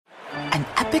An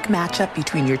epic matchup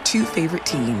between your two favorite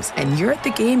teams, and you're at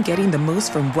the game getting the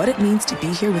most from what it means to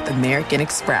be here with American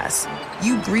Express.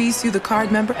 You breeze through the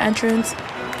card member entrance,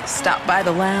 stop by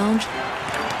the lounge.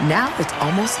 Now it's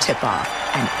almost tip-off,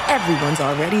 and everyone's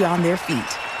already on their feet.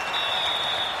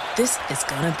 This is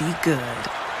gonna be good.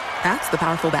 That's the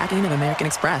powerful backing of American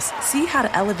Express. See how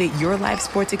to elevate your live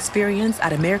sports experience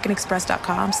at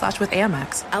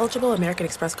americanexpress.com/with-Amex. Eligible American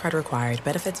Express card required.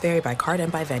 Benefits vary by card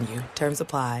and by venue. Terms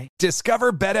apply.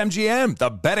 Discover BetMGM, the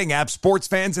betting app sports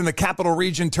fans in the capital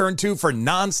region turn to for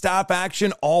nonstop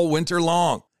action all winter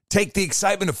long. Take the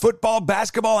excitement of football,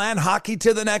 basketball, and hockey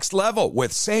to the next level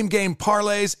with same-game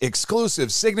parlays,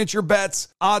 exclusive signature bets,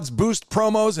 odds boost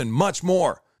promos, and much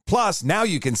more. Plus, now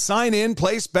you can sign in,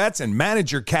 place bets, and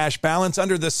manage your cash balance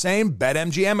under the same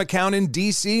BetMGM account in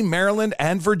D.C., Maryland,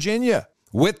 and Virginia.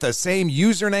 With the same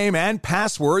username and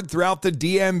password throughout the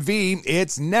DMV,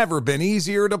 it's never been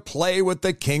easier to play with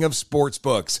the king of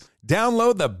sportsbooks.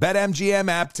 Download the BetMGM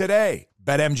app today.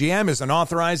 BetMGM is an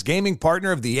authorized gaming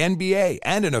partner of the NBA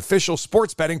and an official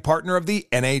sports betting partner of the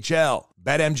NHL.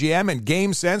 BetMGM and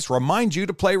GameSense remind you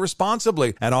to play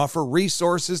responsibly and offer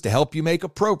resources to help you make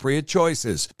appropriate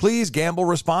choices. Please gamble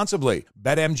responsibly.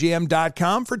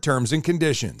 BetMGM.com for terms and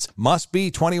conditions. Must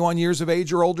be 21 years of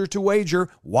age or older to wager.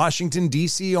 Washington,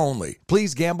 D.C. only.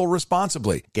 Please gamble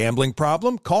responsibly. Gambling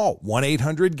problem? Call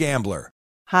 1-800-GAMBLER.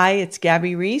 Hi, it's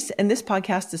Gabby Reese, and this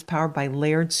podcast is powered by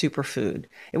Laird Superfood.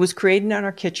 It was created in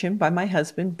our kitchen by my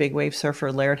husband, big wave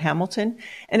surfer Laird Hamilton,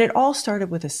 and it all started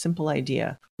with a simple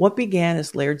idea. What began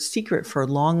as Laird's secret for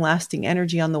long-lasting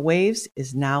energy on the waves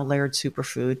is now Laird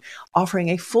Superfood, offering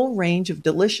a full range of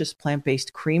delicious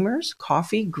plant-based creamers,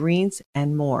 coffee, greens,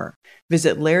 and more.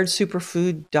 Visit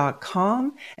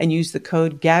lairdsuperfood.com and use the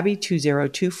code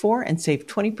GABBY2024 and save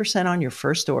 20% on your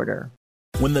first order.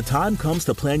 When the time comes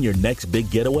to plan your next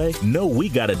big getaway, know we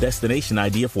got a destination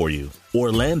idea for you.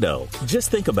 Orlando.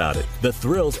 Just think about it. The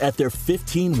thrills at their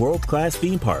 15 world-class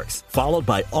theme parks, followed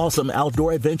by awesome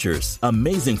outdoor adventures,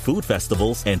 amazing food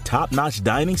festivals, and top-notch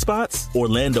dining spots.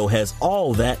 Orlando has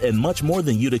all that and much more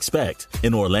than you'd expect.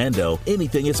 In Orlando,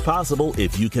 anything is possible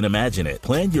if you can imagine it.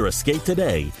 Plan your escape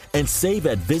today and save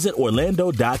at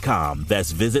visitorlando.com.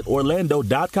 That's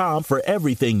visitorlando.com for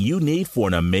everything you need for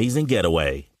an amazing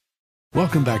getaway.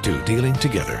 Welcome back to Dealing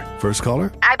Together. First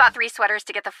caller? I bought 3 sweaters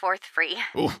to get the 4th free.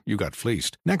 Oh, you got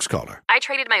fleeced. Next caller? I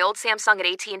traded my old Samsung at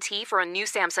AT&T for a new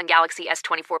Samsung Galaxy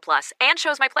S24 Plus and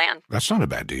chose my plan. That's not a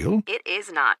bad deal. It is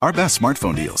not. Our best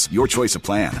smartphone deals. Your choice of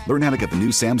plan. Learn how to get the new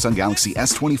Samsung Galaxy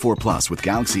S24 Plus with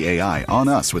Galaxy AI on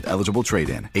us with eligible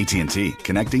trade-in. AT&T.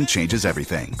 Connecting changes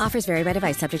everything. Offers vary by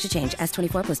device. Subject to change.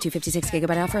 S24 plus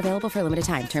 256GB offer available for a limited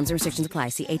time. Terms and restrictions apply.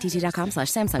 See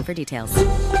att.com/Samsung for details.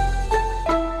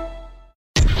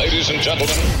 Ladies and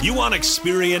gentlemen, you want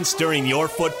experience during your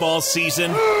football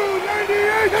season?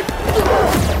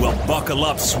 Well, buckle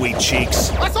up, sweet cheeks.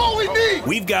 That's all we need.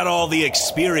 We've got all the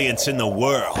experience in the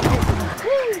world.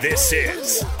 This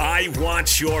is I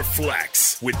Want Your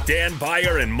Flex with Dan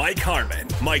Beyer and Mike Harmon.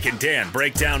 Mike and Dan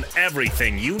break down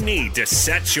everything you need to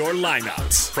set your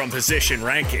lineups. From position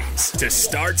rankings to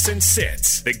starts and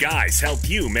sits, the guys help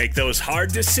you make those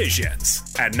hard decisions.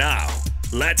 And now,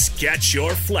 let's get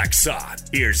your flex on.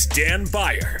 Here's Dan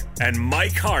Beyer and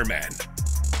Mike Harmon.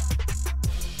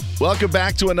 Welcome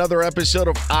back to another episode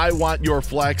of I Want Your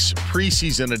Flex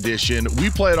preseason edition. We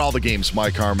play at all the games,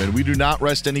 Mike Harmon. We do not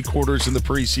rest any quarters in the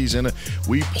preseason.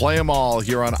 We play them all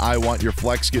here on I Want Your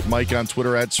Flex. Get Mike on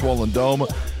Twitter at Swollen Dome.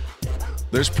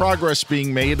 There's progress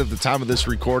being made at the time of this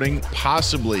recording.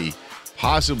 Possibly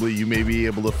you may be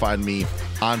able to find me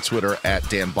on Twitter at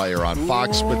Dan Beyer on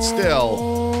Fox, but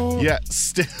still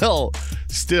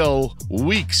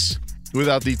weeks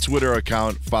without the Twitter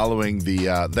account following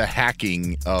the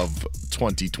hacking of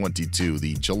 2022,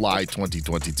 the July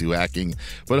 2022 hacking.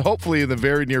 But hopefully in the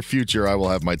very near future, I will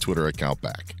have my Twitter account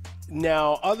back.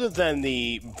 Now, other than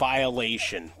the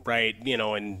violation, right,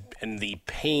 and the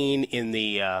pain in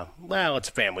the, it's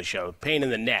a family show, pain in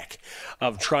the neck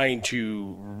of trying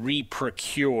to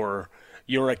re-procure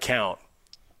your account,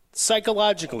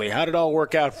 psychologically, how did it all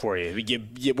work out for you?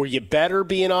 Were you better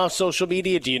being off social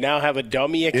media? Do you now have a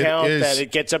dummy account that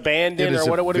it gets abandoned? Or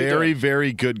what are you doing? Very,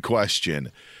 very good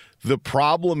question. The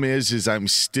problem is I'm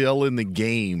still in the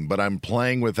game, but I'm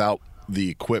playing without the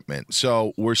equipment.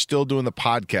 So we're still doing the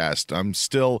podcast. I'm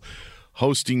still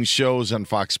hosting shows on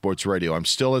Fox Sports Radio. I'm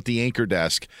still at the anchor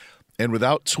desk. And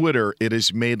without Twitter, it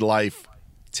has made life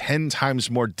 10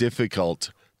 times more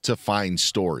difficult to find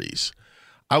stories.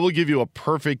 I will give you a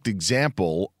perfect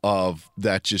example of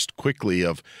that just quickly.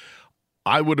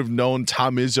 I would have known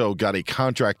Tom Izzo got a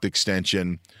contract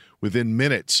extension within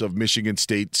minutes of Michigan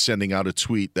State sending out a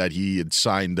tweet that he had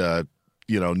signed a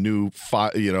new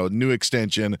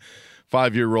extension,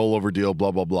 5-year rollover deal,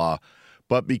 blah blah blah.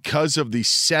 But because of the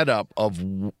setup of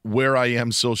where I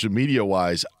am social media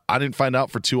wise, I didn't find out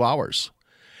for 2 hours.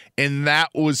 And that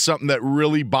was something that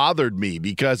really bothered me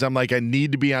because I'm like, I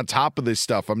need to be on top of this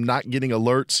stuff. I'm not getting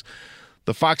alerts.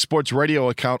 The Fox Sports Radio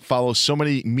account follows so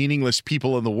many meaningless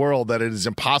people in the world that it is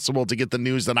impossible to get the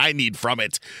news that I need from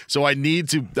it. So I need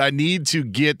to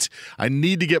get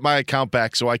my account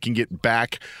back so I can get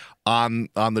back on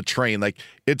the train. Like,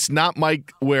 it's not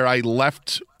where I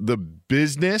left the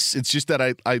business. It's just that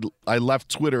I left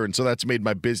Twitter, and so that's made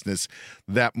my business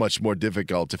that much more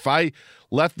difficult. If I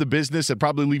left the business, I'd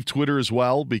probably leave Twitter as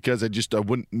well because I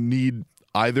wouldn't need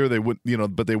either. They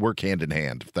wouldn't, but they work hand in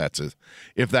hand.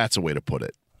 If that's a way to put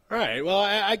it. All right. Well,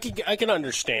 I can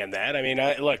understand that. I mean,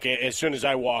 look, as soon as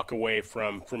I walk away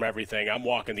from everything, I'm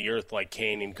walking the earth like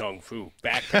Kane in Kung Fu.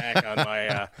 Backpack on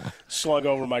my slung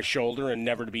over my shoulder and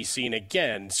never to be seen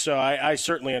again. So I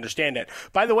certainly understand that.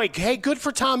 By the way, hey, good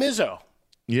for Tom Izzo.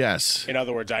 Yes. In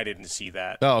other words, I didn't see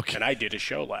that. Oh, okay. And I did a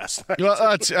show last night.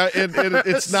 Well,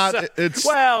 it's not. It's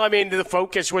well, I mean, the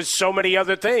focus was so many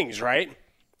other things, right?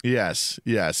 Yes,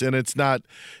 and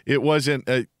it wasn't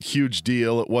a huge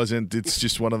deal. It's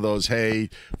just one of those, hey,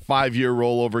 5-year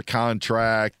rollover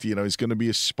contract, he's going to be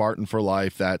a Spartan for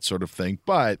life, that sort of thing.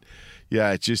 But,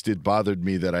 yeah, it bothered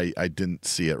me that I didn't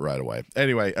see it right away.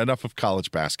 Anyway, enough of college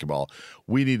basketball.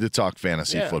 We need to talk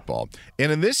fantasy football.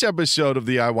 And in this episode of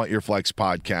the I Want Your Flex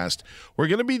podcast, we're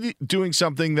going to be doing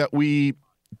something that we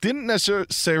didn't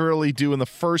necessarily do in the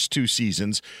first 2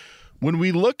 seasons. When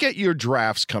we look at your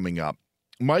drafts coming up,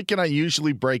 Mike and I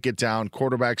usually break it down,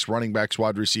 quarterbacks, running backs,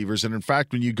 wide receivers. And in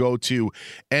fact, when you go to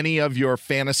any of your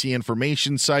fantasy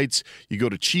information sites, you go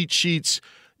to cheat sheets,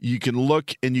 you can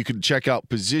look and you can check out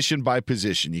position by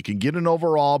position. You can get an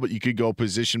overall, but you could go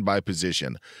position by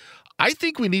position. I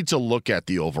think we need to look at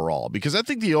the overall because I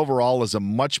think the overall is a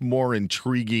much more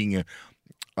intriguing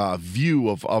view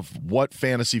of what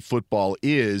fantasy football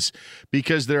is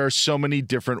because there are so many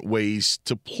different ways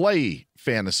to play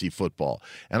fantasy football.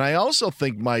 And I also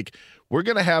think, Mike, we're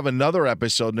going to have another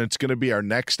episode, and it's going to be our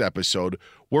next episode,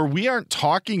 where we aren't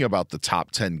talking about the top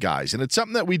 10 guys. And it's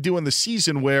something that we do in the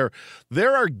season where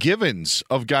there are givens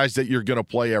of guys that you're going to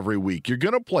play every week. You're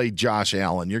going to play Josh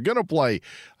Allen. You're going to play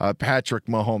Patrick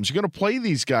Mahomes. You're going to play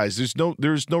these guys.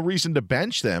 There's no reason to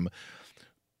bench them.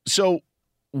 So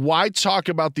why talk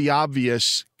about the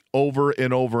obvious over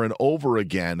and over and over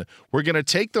again? We're going to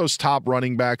take those top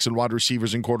running backs and wide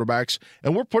receivers and quarterbacks,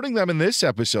 and we're putting them in this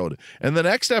episode. And the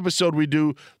next episode we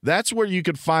do, that's where we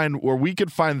could find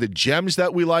the gems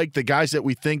that we like, the guys that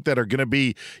we think that are going to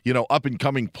be, up and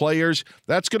coming players.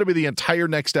 That's going to be the entire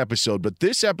next episode. But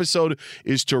this episode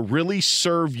is to really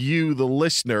serve you, the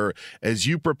listener, as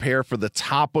you prepare for the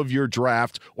top of your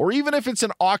draft, or even if it's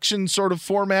an auction sort of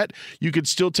format, you could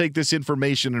still take this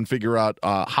information and figure out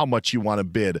how much you want to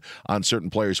bid on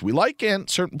certain players we like and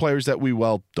certain players that we,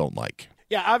 don't like.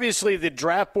 Yeah, obviously the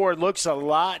draft board looks a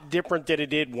lot different than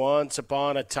it did once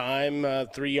upon a time,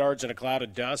 3 yards in a cloud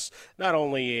of dust. Not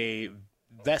only a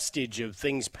vestige of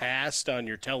things past on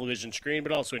your television screen,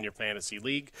 but also in your fantasy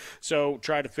league. So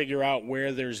try to figure out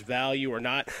where there's value or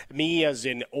not. Me, as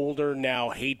an older,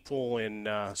 now hateful and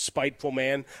spiteful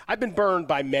man, I've been burned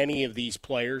by many of these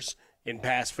players in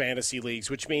past fantasy leagues,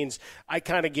 which means I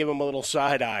kind of give them a little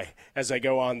side eye as I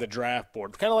go on the draft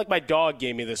board. Kind of like my dog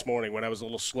gave me this morning when I was a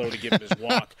little slow to give him his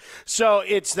walk. So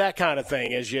it's that kind of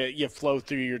thing as you flow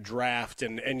through your draft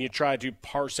and you try to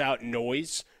parse out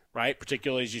noise, right?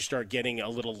 Particularly as you start getting a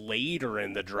little later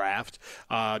in the draft,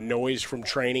 noise from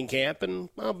training camp and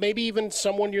maybe even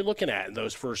someone you're looking at in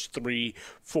those first 3-4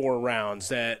 rounds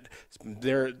that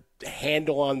their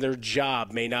handle on their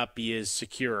job may not be as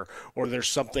secure, or there's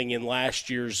something in last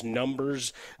year's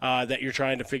numbers that you're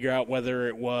trying to figure out whether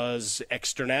it was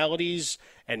externalities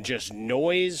and just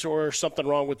noise or something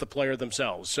wrong with the player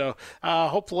themselves. So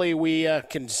hopefully we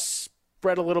can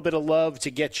spread a little bit of love to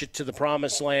get you to the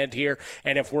promised land here.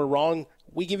 And if we're wrong,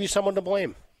 we give you someone to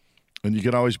blame. And you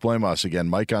can always blame us. Again,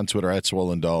 Mike on Twitter at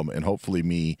Swollen Dome, and hopefully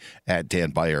me at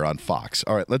Dan Beyer on Fox.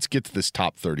 All right, let's get to this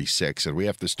top 36, and we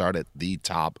have to start at the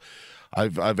top.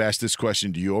 I've asked this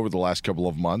question to you over the last couple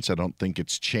of months. I don't think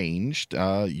it's changed.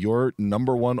 Your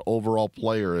number one overall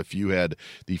player, if you had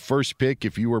the first pick,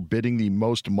 if you were bidding the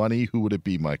most money, who would it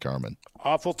be, Mike Harmon?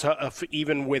 Awful tough,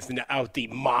 even without the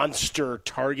monster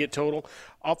target total.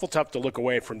 Awful tough to look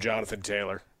away from Jonathan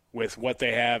Taylor with what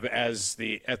they have at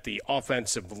the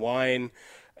offensive line.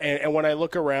 And when I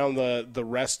look around the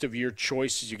rest of your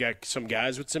choices, you got some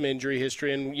guys with some injury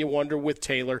history, and you wonder with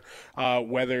Taylor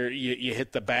whether you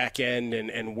hit the back end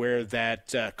and where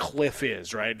that cliff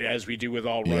is, right, as we do with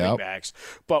all running backs.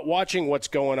 But watching what's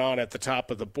going on at the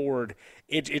top of the board,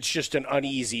 it's just an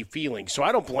uneasy feeling. So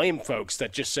I don't blame folks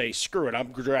that just say, screw it,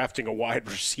 I'm drafting a wide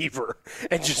receiver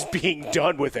and just being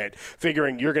done with it,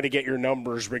 figuring you're going to get your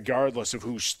numbers regardless of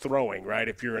who's throwing, right,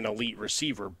 if you're an elite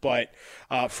receiver. But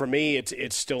for me,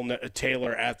 it's still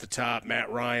Taylor at the top, Matt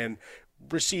Ryan,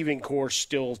 receiving core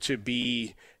still to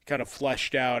be kind of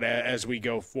fleshed out as we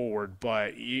go forward.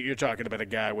 But you're talking about a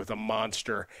guy with a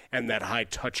monster and that high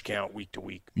touch count week to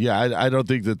week. Yeah, I don't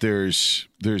think that there's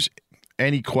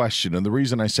any question. And the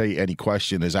reason I say any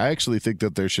question is I actually think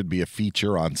that there should be a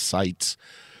feature on sites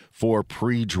for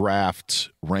pre-draft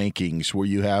rankings where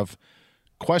you have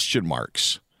question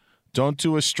marks. Don't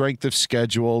do a strength of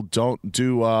schedule. Don't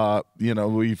do,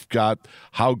 we've got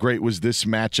how great was this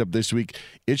matchup this week.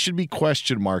 It should be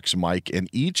question marks, Mike. And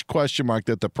each question mark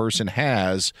that the person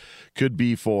has could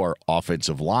be for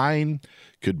offensive line,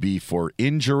 could be for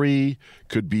injury,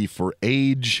 could be for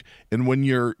age. And when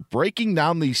you're breaking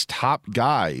down these top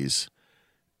guys,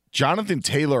 Jonathan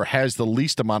Taylor has the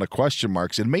least amount of question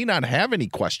marks and may not have any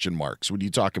question marks when you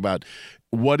talk about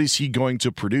what is he going to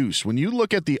produce. When you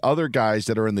look at the other guys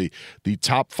that are in the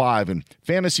top 5, and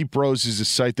Fantasy Pros is a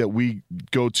site that we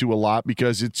go to a lot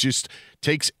because it just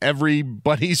takes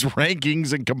everybody's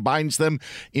rankings and combines them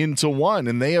into one.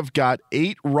 And they have got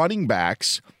 8 running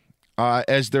backs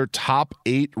as their top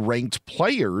 8 ranked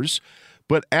players.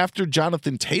 But after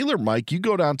Jonathan Taylor, Mike, you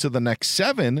go down to the next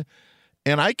 7,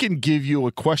 and I can give you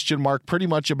a question mark pretty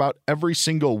much about every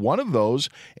single one of those,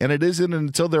 and it isn't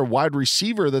until their wide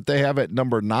receiver that they have at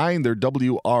number 9, their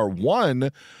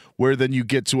WR1, where then you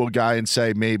get to a guy and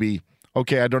say maybe,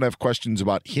 okay, I don't have questions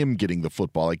about him getting the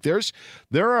football. Like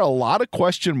there are a lot of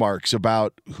question marks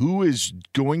about who is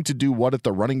going to do what at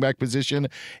the running back position,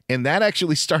 and that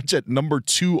actually starts at number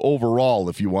 2 overall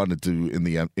if you wanted to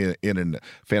in a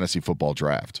fantasy football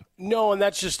draft. No, and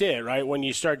that's just it, right? When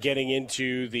you start getting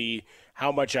into the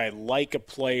how much I like a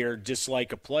player,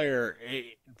 dislike a player,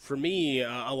 for me,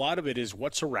 a lot of it is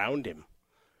what's around him,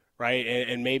 right?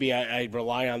 And maybe I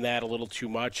rely on that a little too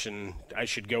much, and I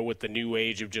should go with the new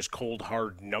age of just cold,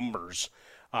 hard numbers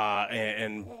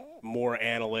and more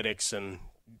analytics and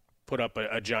put up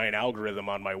a giant algorithm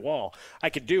on my wall.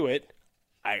 I could do it.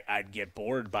 I'd get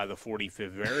bored by the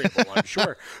 45th variable, I'm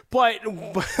sure. But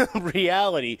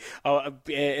reality,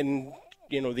 and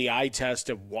the eye test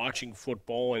of watching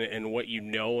football and what you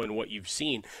know and what you've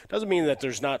seen doesn't mean that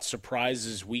there's not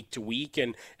surprises week to week.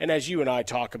 And as you and I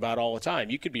talk about all the time,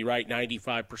 you could be right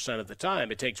 95% of the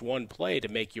time. It takes one play to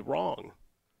make you wrong.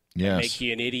 Yes. Make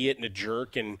you an idiot and a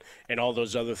jerk and all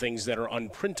those other things that are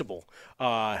unprintable.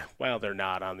 Well, they're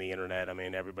not on the internet. I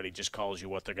mean, everybody just calls you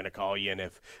what they're going to call you, and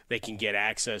if they can get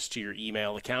access to your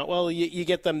email account, well, you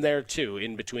get them there too,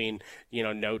 in between,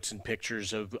 notes and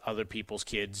pictures of other people's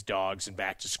kids, dogs, and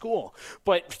back to school.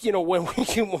 But,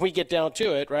 when we get down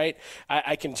to it, right,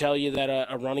 I can tell you that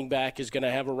a running back is going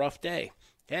to have a rough day.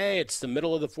 Hey, it's the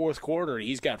middle of the fourth quarter.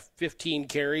 He's got 15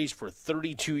 carries for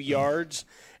 32 yards,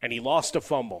 and he lost a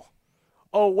fumble.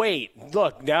 Oh, wait,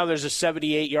 look, now there's a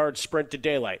 78-yard sprint to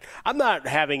daylight. I'm not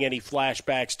having any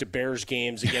flashbacks to Bears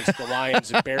games against the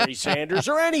Lions and Barry Sanders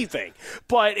or anything,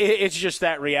 but it's just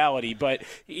that reality. But,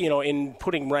 in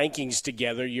putting rankings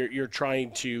together, you're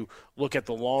trying to look at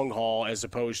the long haul as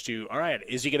opposed to, all right,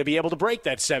 is he going to be able to break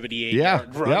that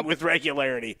 78-yard run with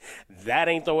regularity? That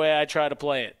ain't the way I try to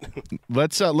play it.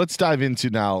 Let's dive into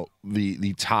now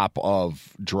the top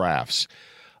of drafts.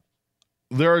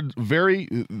 There are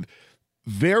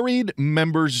varied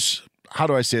members. How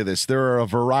do I say this? There are a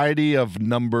variety of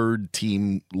numbered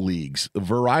team leagues.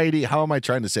 How am I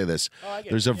trying to say this?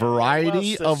 There's a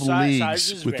variety of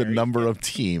leagues with a number of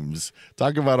teams.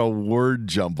 Talk about a word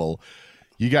jumble.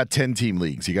 You got 10-team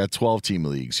leagues. You got 12-team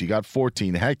leagues. You got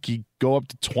 14. Heck, you go up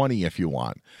to 20 if you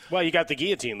want. Well, you got the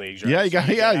guillotine leagues, right? Yeah,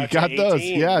 you got those.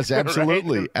 Yes,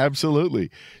 absolutely. Right?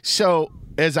 Absolutely. So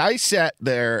as I sat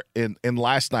there in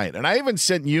last night, and I even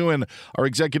sent you and our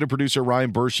executive producer,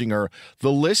 Ryan Bershinger,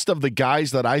 the list of the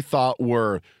guys that I thought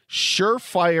were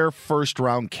surefire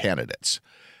first-round candidates.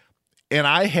 And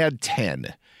I had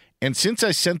 10. And since I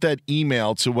sent that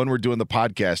email to when we're doing the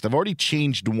podcast, I've already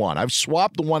changed one. I've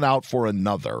swapped one out for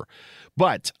another.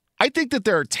 But I think that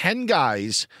there are 10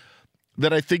 guys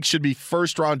that I think should be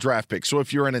first-round draft picks. So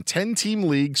if you're in a 10-team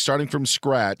league starting from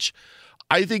scratch,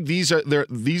 I think these are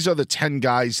the 10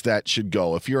 guys that should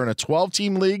go. If you're in a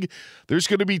 12-team league, there's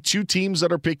going to be 2 teams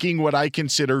that are picking what I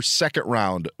consider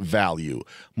second-round value.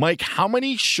 Mike, how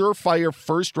many surefire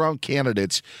first-round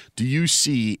candidates do you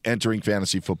see entering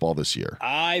fantasy football this year?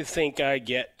 I think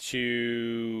it's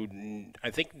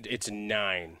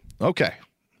 9. Okay.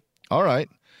 All right.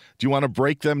 Do you want to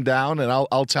break them down? And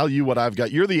I'll tell you what I've got.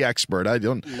 You're the expert. I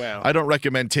don't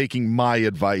recommend taking my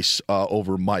advice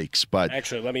over Mike's, but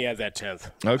actually, let me add that 10th.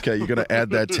 Okay, you're going to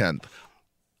add that 10th.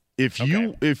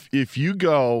 If you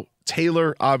go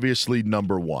Taylor, obviously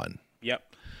number 1.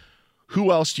 Yep.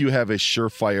 Who else do you have as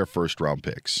surefire first round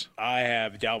picks? I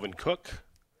have Dalvin Cook.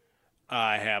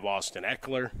 I have Austin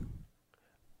Eckler.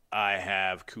 I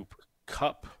have Cooper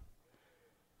Kupp.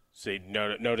 So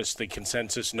notice the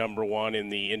consensus number 1 in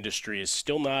the industry is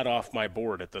still not off my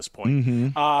board at this point. Mm-hmm.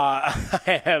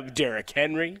 I have Derrick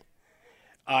Henry.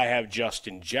 I have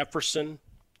Justin Jefferson.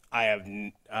 I have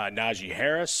Najee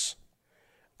Harris.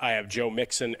 I have Joe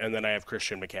Mixon, and then I have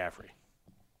Christian McCaffrey.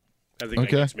 I think that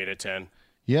gets me to 10.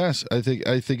 Yes, I think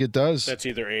it does. That's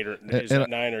either 8 or is that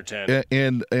 9 or 10.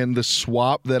 And the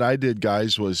swap that I did,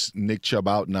 guys, was Nick Chubb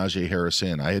out, Najee Harris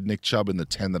in. I had Nick Chubb in the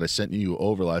 10 that I sent you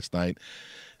over last night.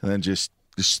 And then just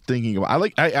thinking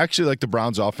about, I actually like the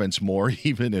Browns offense more,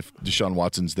 even if Deshaun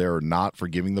Watson's there or not, for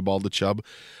giving the ball to Chubb.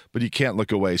 But you can't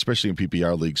look away, especially in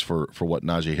PPR leagues, for what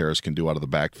Najee Harris can do out of the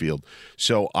backfield.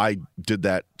 So I did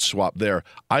that swap there.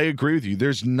 I agree with you.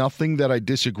 There's nothing that I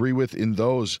disagree with in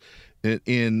those.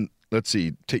 Let's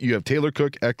see, you have Taylor,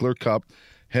 Cook, Eckler, Kupp,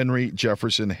 Henry,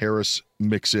 Jefferson, Harris,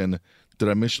 Mixon. Did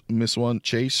I miss one?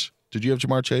 Chase? Did you have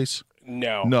Jamar Chase?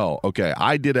 No. Okay.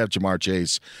 I did have Jamar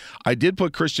Chase. I did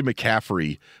put Christian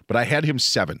McCaffrey, but I had him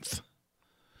 7th.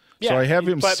 Yeah, so I have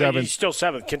him 7th. But he's still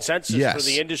 7th. Consensus yes. for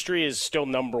the industry is still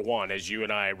number 1 as you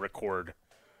and I record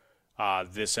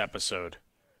this episode.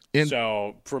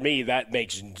 So for me, that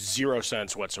makes 0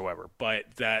 sense whatsoever. But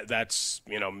that's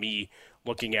me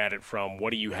looking at it from what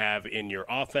do you have in your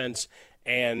offense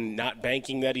and not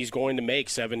banking that he's going to make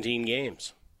 17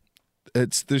 games.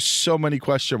 There's so many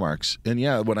question marks. And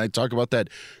yeah, when I talk about that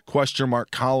question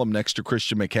mark column next to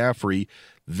Christian McCaffrey,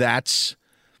 that's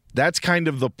kind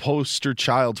of the poster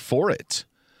child for it,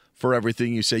 for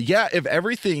everything you say. Yeah, if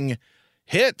everything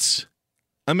hits,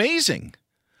 amazing.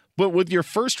 But with your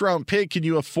first round pick, can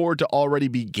you afford to already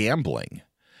be gambling?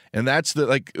 And that's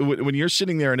when you're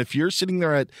sitting there, and if you're sitting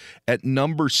there at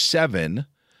number 7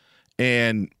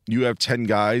 and you have 10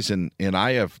 guys and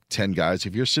I have 10 guys,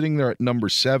 if you're sitting there at number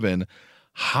 7,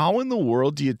 how in the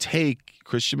world do you take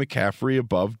Christian McCaffrey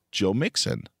above Joe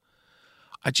Mixon?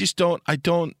 I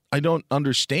don't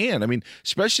understand. I mean,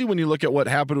 especially when you look at what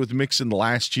happened with Mixon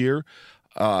last year,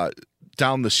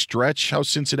 down the stretch, how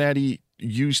Cincinnati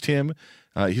used him,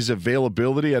 his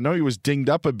availability. I know he was dinged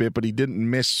up a bit, but he didn't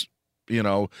miss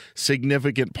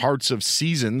significant parts of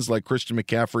seasons like Christian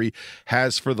McCaffrey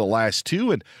has for the last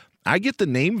 2. And I get the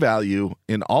name value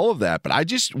in all of that, but I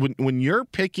just when you're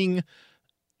picking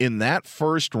in that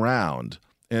first round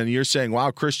and you're saying,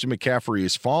 wow, Christian McCaffrey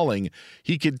is falling,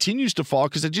 he continues to fall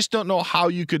because I just don't know how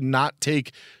you could not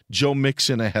take Joe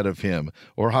Mixon ahead of him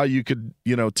or how you could,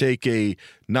 take a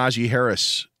Najee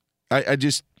Harris.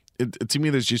 To me,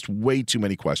 there's just way too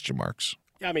many question marks.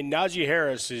 Yeah, I mean, Najee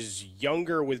Harris is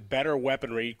younger with better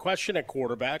weaponry. Question at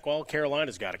quarterback. Well,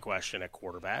 Carolina's got a question at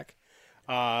quarterback.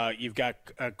 You've got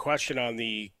a question on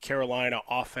the Carolina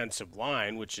offensive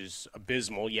line, which is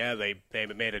abysmal. Yeah, they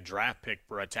made a draft pick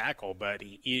for a tackle, but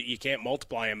you can't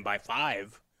multiply him by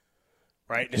 5,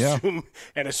 right?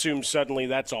 And assume suddenly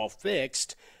that's all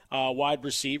fixed. Wide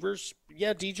receivers,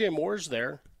 yeah, DJ Moore's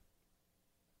there.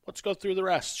 Let's go through the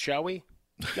rest, shall we?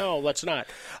 No, let's not.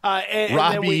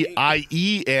 Robbie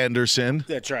I.E. Anderson.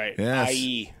 That's right, yes.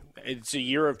 I.E. It's a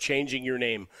year of changing your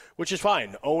name, which is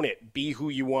fine. Own it. Be who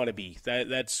you want to be.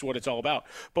 That's what it's all about.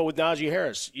 But with Najee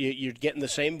Harris, you're getting the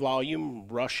same volume,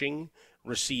 rushing,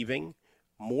 receiving,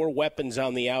 more weapons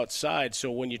on the outside. So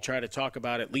when you try to talk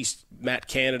about at least Matt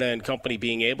Canada and company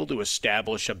being able to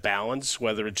establish a balance,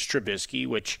 whether it's Trubisky,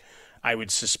 which I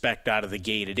would suspect out of the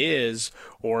gate it is,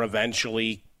 or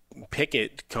eventually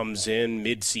Pickett comes in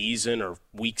mid-season or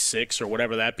week 6 or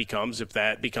whatever that becomes, if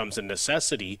that becomes a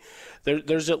necessity,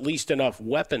 there's at least enough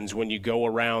weapons when you go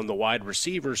around the wide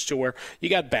receivers to where you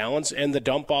got balance and the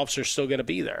dump-offs are still going to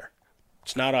be there.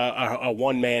 It's not a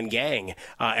one-man gang,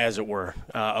 as it were,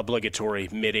 obligatory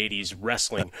mid-'80s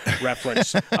wrestling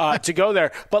reference to go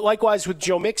there. But likewise with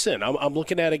Joe Mixon, I'm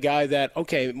looking at a guy that,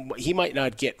 okay, he might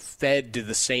not get fed to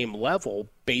the same level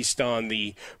based on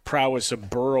the prowess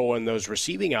of Burrow and those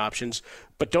receiving options,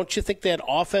 but don't you think that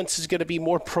offense is going to be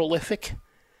more prolific?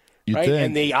 Right?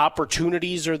 And the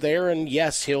opportunities are there, and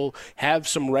yes, he'll have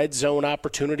some red zone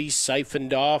opportunities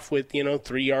siphoned off with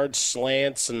 3-yard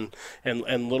slants and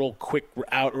little quick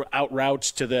out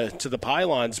routes to the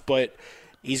pylons, but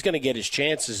he's going to get his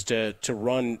chances to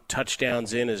run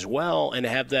touchdowns in as well and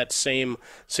have that same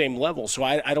level. So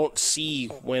I don't see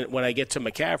when I get to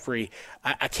McCaffrey,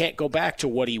 I can't go back to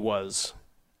what he was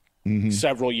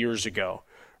several years ago.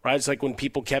 Right? It's like when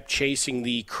people kept chasing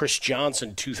the Chris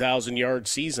Johnson 2,000-yard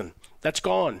season. That's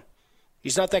gone.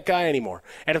 He's not that guy anymore.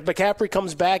 And if McCaffrey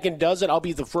comes back and does it, I'll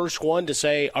be the first one to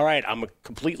say, all right, I'm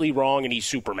completely wrong and he's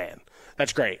Superman.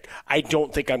 That's great. I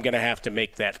don't think I'm going to have to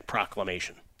make that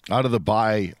proclamation. Out of the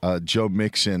bye, Joe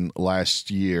Mixon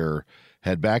last year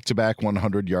had back-to-back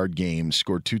 100-yard games,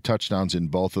 scored 2 touchdowns in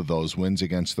both of those, wins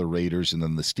against the Raiders and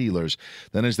then the Steelers.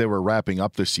 Then as they were wrapping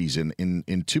up the season,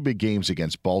 in 2 big games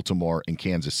against Baltimore and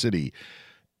Kansas City,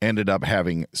 ended up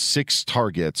having 6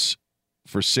 targets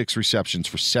for 6 receptions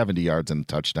for 70 yards and a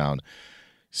touchdown,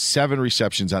 7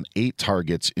 receptions on 8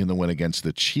 targets in the win against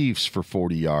the Chiefs for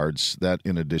 40 yards. That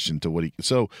in addition to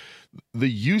so the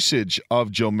usage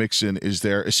of Joe Mixon is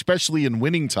there, especially in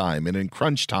winning time and in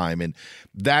crunch time. And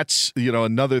that's,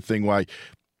 another thing why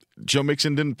Joe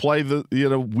Mixon didn't play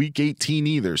the week 18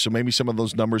 either. So maybe some of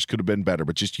those numbers could have been better,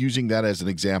 but just using that as an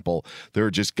example, there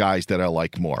are just guys that I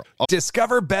like more.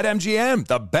 Discover BetMGM,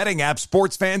 the betting app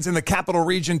sports fans in the capital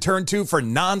region turn to for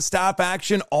nonstop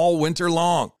action all winter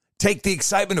long. Take the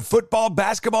excitement of football,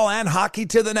 basketball, and hockey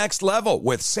to the next level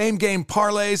with same-game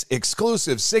parlays,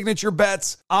 exclusive signature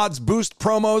bets, odds boost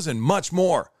promos, and much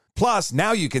more. Plus,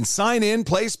 now you can sign in,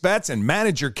 place bets, and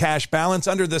manage your cash balance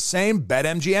under the same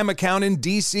BetMGM account in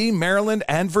D.C., Maryland,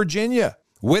 and Virginia.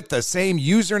 With the same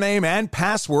username and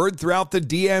password throughout the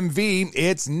DMV,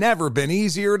 it's never been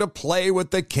easier to play with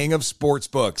the king of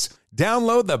sportsbooks.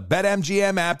 Download the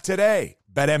BetMGM app today.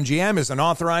 BetMGM is an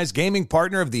authorized gaming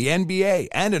partner of the NBA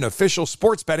and an official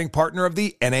sports betting partner of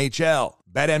the NHL.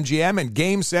 BetMGM and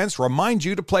GameSense remind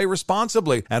you to play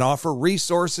responsibly and offer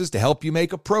resources to help you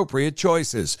make appropriate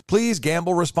choices. Please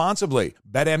gamble responsibly.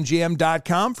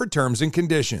 BetMGM.com for terms and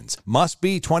conditions. Must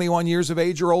be 21 years of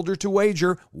age or older to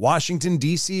wager. Washington,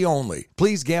 D.C. only.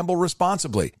 Please gamble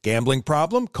responsibly. Gambling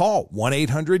problem? Call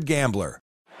 1-800-GAMBLER.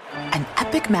 An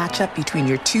epic matchup between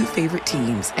your 2 favorite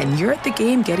teams, and you're at the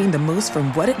game getting the most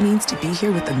from what it means to be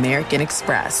here with American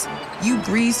Express. You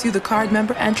breeze through the card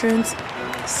member entrance,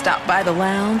 stop by the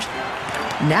lounge.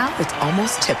 Now it's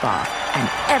almost tip-off, and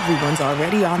everyone's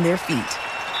already on their feet.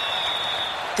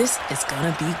 This is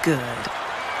gonna be good.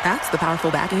 That's the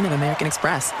powerful backing of American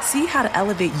Express. See how to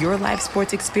elevate your live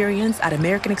sports experience at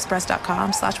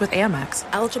americanexpress.com/withAmex.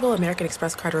 Eligible American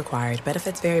Express card required.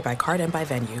 Benefits vary by card and by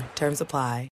venue. Terms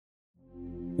apply.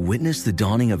 Witness the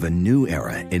dawning of a new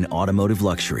era in automotive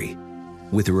luxury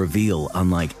with a reveal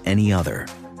unlike any other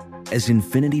as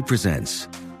Infiniti presents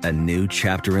a new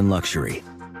chapter in luxury,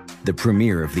 the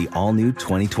premiere of the all-new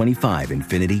 2025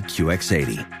 Infiniti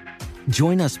QX80.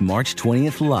 Join us March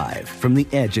 20th live from the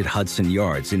Edge at Hudson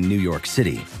Yards in New York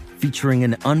City, featuring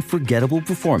an unforgettable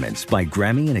performance by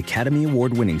Grammy and Academy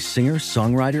Award-winning singer,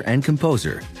 songwriter, and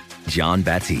composer, Jon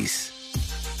Batiste.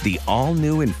 The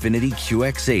all-new Infiniti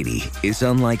QX80 is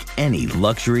unlike any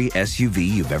luxury SUV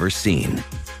you've ever seen.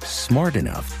 Smart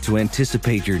enough to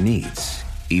anticipate your needs,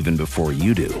 even before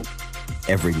you do.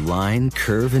 Every line,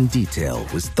 curve, and detail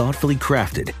was thoughtfully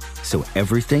crafted, so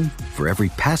everything for every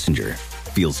passenger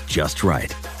feels just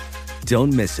right.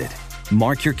 Don't miss it.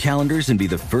 Mark your calendars and be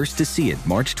the first to see it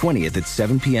March 20th at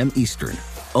 7 p.m. Eastern,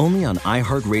 only on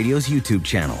iHeartRadio's YouTube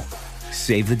channel.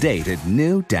 Save the date at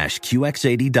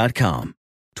new-QX80.com.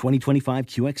 2025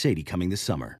 QX80 coming this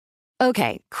summer.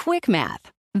 Okay, quick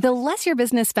math. The less your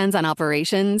business spends on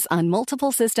operations, on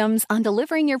multiple systems, on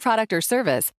delivering your product or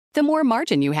service, the more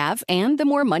margin you have and the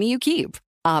more money you keep.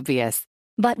 Obvious.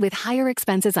 But with higher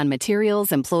expenses on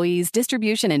materials, employees,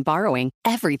 distribution, and borrowing,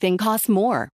 everything costs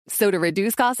more. So to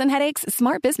reduce costs and headaches,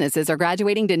 smart businesses are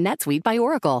graduating to NetSuite by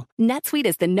Oracle. NetSuite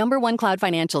is the #1 cloud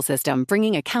financial system,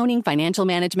 bringing accounting, financial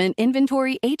management,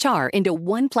 inventory, HR into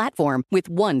one platform with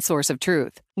one source of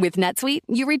truth. With NetSuite,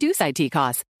 you reduce IT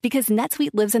costs because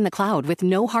NetSuite lives in the cloud with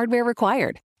no hardware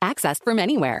required, accessed from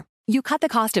anywhere. You cut the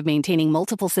cost of maintaining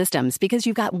multiple systems because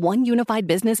you've got one unified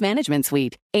business management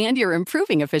suite. And you're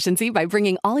improving efficiency by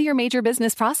bringing all your major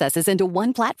business processes into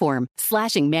one platform,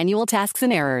 slashing manual tasks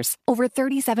and errors. Over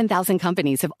 37,000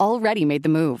 companies have already made the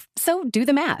move. So do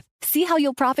the math. See how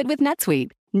you'll profit with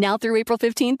NetSuite. Now through April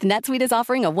 15th, NetSuite is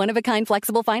offering a one-of-a-kind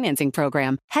flexible financing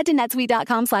program. Head to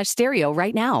netsuite.com/stereo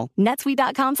right now.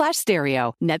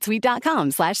 netsuite.com/stereo.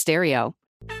 netsuite.com/stereo.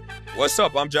 What's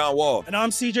up? I'm John Wall. And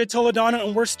I'm CJ Toledano,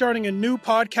 and we're starting a new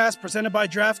podcast presented by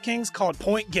DraftKings called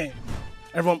Point Game.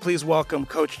 Everyone, please welcome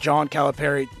Coach John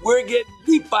Calipari. We're getting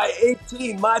beat by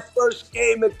 18. My first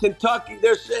game in Kentucky,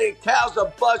 they're saying Cal's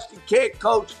a bust. He can't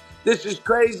coach. This is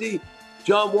crazy.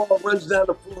 John Wall runs down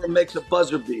the floor and makes a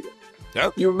buzzer beater.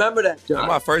 Yep. You remember that, John? That's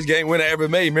my first game winner I ever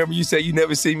made. Remember you said you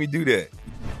never see me do that.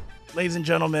 Ladies and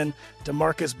gentlemen,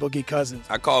 DeMarcus Boogie Cousins.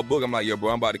 I called Boog. I'm like, yo,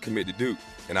 bro, I'm about to commit to Duke.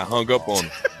 And I hung up on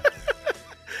him.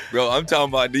 Bro, I'm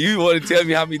talking about, do you want to tell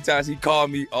me how many times he called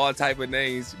me all type of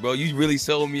names? Bro, you really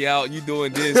sold me out. You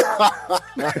doing this.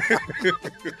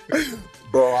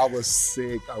 Bro, I was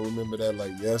sick. I remember that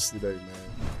like yesterday, man.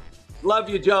 Love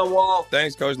you, John Wall.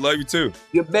 Thanks, Coach. Love you, too.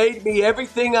 You made me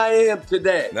everything I am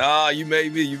today. Nah, you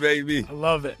made me. You made me. I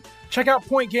love it. Check out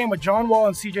Point Game with John Wall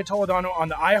and CJ Toledano on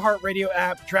the iHeartRadio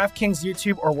app, DraftKings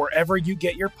YouTube, or wherever you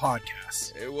get your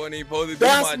podcasts. It wasn't even supposed to be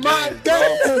That's my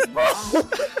dance, bro.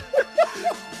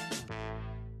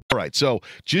 All right, so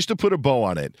just to put a bow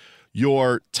on it, you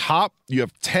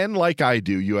have 10 like I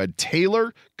do. You had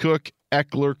Taylor, Cook,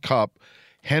 Eckler, Kupp,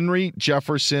 Henry,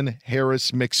 Jefferson,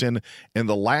 Harris, Mixon, and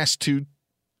the last 2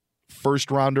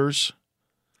 first-rounders.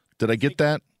 Did I get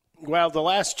that? Well, the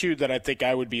last 2 that I think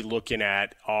I would be looking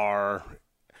at are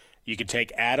you could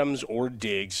take Adams or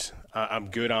Diggs. I'm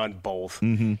good on both.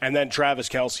 Mm-hmm. And then Travis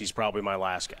Kelce's probably my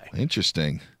last guy.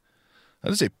 Interesting.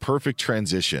 That is a perfect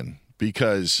transition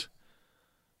because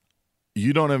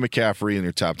you don't have McCaffrey in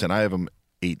your top 10. I have him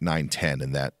 8, 9, 10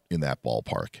 in that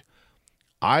ballpark.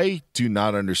 I do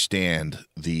not understand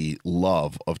the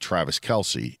love of Travis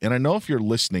Kelce. And I know if you're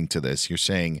listening to this, you're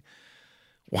saying,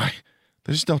 why?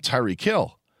 There's no Tyreek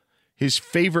Hill. His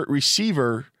favorite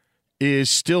receiver is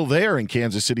still there in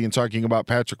Kansas City and talking about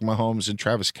Patrick Mahomes and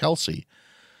Travis Kelce.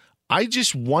 I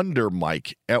just wonder,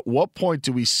 Mike, at what point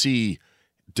do we see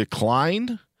decline?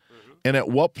 Mm-hmm. And at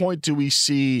what point do we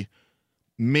see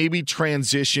maybe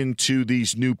transition to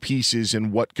these new pieces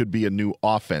and what could be a new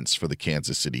offense for the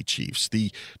Kansas City Chiefs?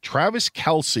 The Travis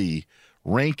Kelce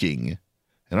ranking,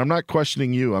 and I'm not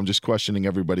questioning you, I'm just questioning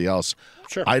everybody else.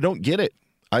 Sure. I don't get it.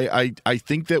 I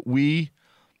think that we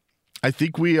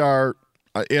are,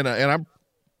 and I'm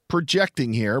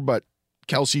projecting here, but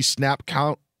Kelce's snap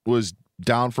count was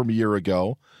down from a year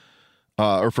ago,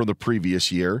 or from the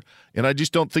previous year, and I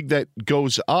just don't think that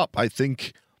goes up. I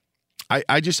think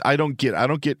I don't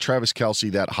get Travis Kelce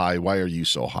that high. Why are you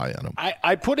so high on him?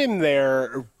 I put him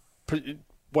there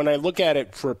when I look at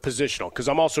it for positional, because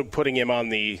I'm also putting him on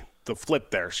the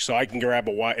flip there. So I can grab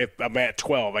a wide. If I'm at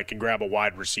 12, I can grab a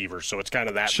wide receiver. So it's kind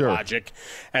of that logic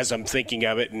as I'm thinking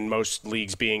of it, in most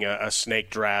leagues being a snake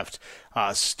draft.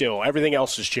 Still, everything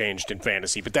else has changed in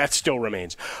fantasy, but that still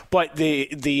remains. But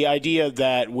the idea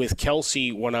that with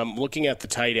Kelce, when I'm looking at the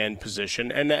tight end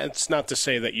position, and that's not to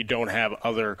say that you don't have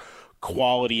other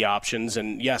quality options,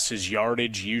 and yes, his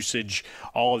yardage, usage,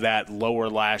 all of that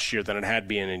lower last year than it had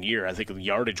been in a year. I think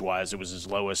yardage-wise, it was his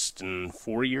lowest in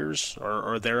 4 years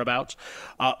or thereabouts.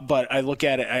 But I look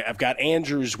at it, I've got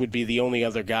Andrews would be the only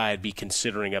other guy I'd be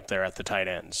considering up there at the tight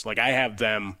ends. Like, I have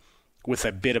them with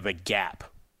a bit of a gap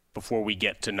before we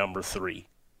get to number 3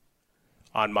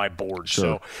 on my board.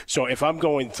 Sure. So if I'm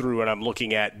going through and I'm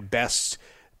looking at best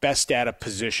at a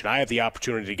position, I have the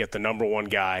opportunity to get the number 1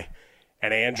 guy,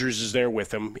 and Andrews is there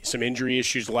with him. Some injury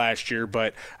issues last year,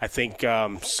 but I think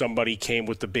somebody came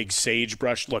with the big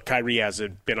sagebrush. Look, Kyrie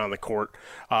hasn't been on the court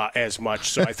as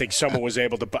much, so I think someone was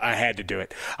able to – I had to do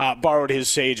it. Borrowed his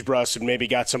sagebrush and maybe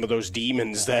got some of those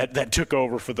demons that took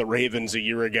over for the Ravens a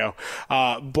year ago.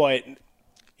 But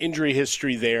injury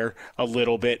history there a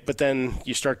little bit. But then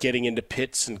you start getting into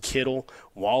Pitts and Kittle.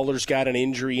 Waller's got an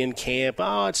injury in camp.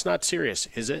 Oh, it's not serious,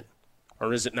 is it?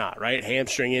 Or is it not, right?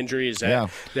 Hamstring injury, is that?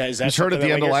 Yeah. Is that he's hurt at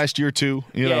the end of last year, too.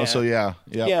 You know, so yeah.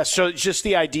 Yeah, so it's just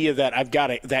the idea that I've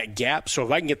got that gap. So if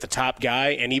I can get the top guy,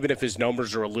 and even if his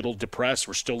numbers are a little depressed,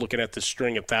 we're still looking at this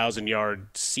string of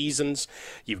 1,000-yard seasons.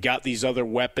 You've got these other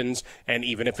weapons, and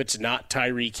even if it's not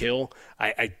Tyreek Hill,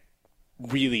 I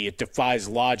really, it defies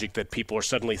logic that people are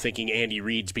suddenly thinking Andy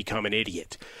Reid's become an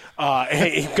idiot.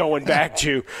 Going back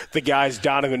to the guys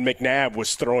Donovan McNabb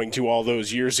was throwing to all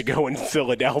those years ago in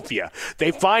Philadelphia.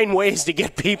 They find ways to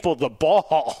get people the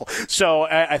ball. So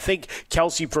I think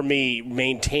Kelce, for me,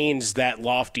 maintains that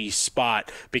lofty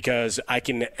spot because I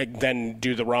can then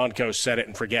do the Ronco set it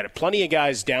and forget it. Plenty of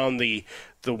guys down the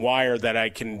wire that I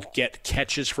can get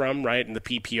catches from, right, in the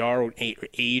PPR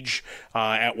age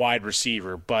at wide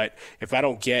receiver. But if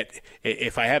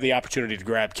I have the opportunity to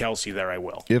grab Kelce there, I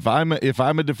will. If I'm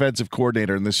a defensive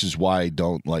coordinator, and this is why I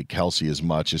don't like Kelce as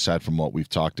much, aside from what we've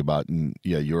talked about, and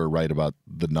yeah, you're right about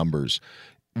the numbers.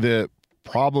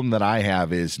 problem that I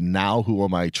have is now who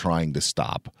am I trying to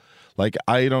stop? Like,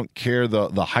 I don't care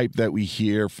the hype that we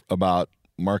hear about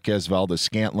Marquez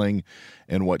Valdes-Scantling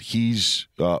and what he's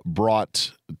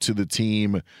brought to the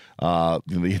team,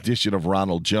 the addition of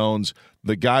Ronald Jones.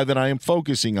 The guy that I am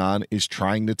focusing on is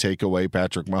trying to take away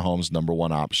Patrick Mahomes' number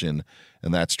one option,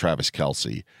 and that's Travis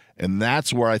Kelce. And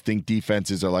that's where I think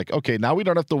defenses are like, okay, now we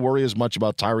don't have to worry as much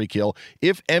about Tyreek Hill.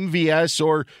 If MVS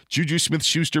or Juju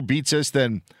Smith-Schuster beats us,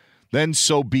 then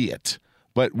so be it.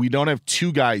 But we don't have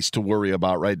two guys to worry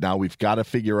about right now. We've got to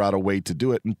figure out a way to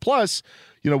do it. And plus,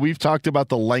 we've talked about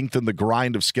the length and the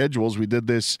grind of schedules. We did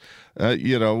this,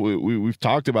 we've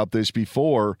talked about this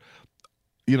before.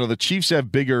 The Chiefs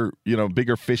have bigger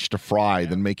fish to fry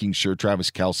than making sure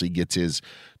Travis Kelce gets his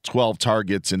 12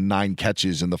 targets and 9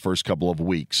 catches in the first couple of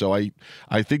weeks. So I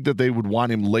think that they would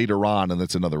want him later on, and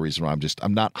that's another reason why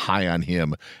I'm not high on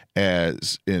him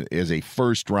as a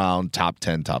first round top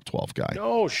 10, top 12 guy.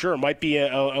 Oh, sure. Might be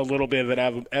a little bit of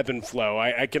an ebb and flow.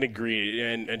 I can agree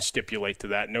and stipulate to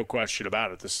that. No question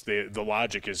about it. The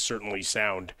logic is certainly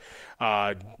sound.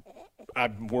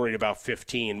 I'm worried about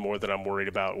 15 more than I'm worried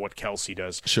about what Kelce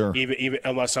does. Sure. Even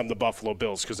unless I'm the Buffalo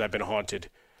Bills, because I've been haunted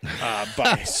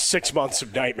by 6 months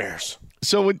of nightmares.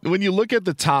 So when you look at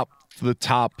the top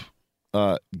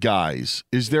guys,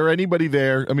 is there anybody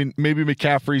there? I mean, maybe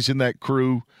McCaffrey's in that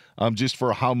crew, just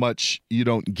for how much you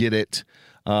don't get it.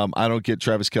 I don't get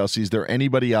Travis Kelce. Is there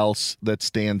anybody else that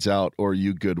stands out, or are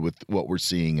you good with what we're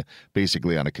seeing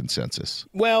basically on a consensus?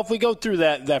 Well, if we go through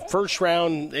that first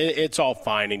round, it's all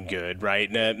fine and good,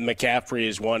 right? McCaffrey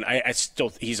is one.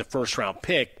 He's a first-round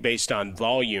pick based on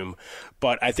volume,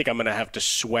 but I think I'm going to have to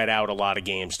sweat out a lot of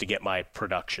games to get my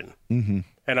production. Mm-hmm.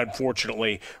 And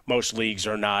unfortunately, most leagues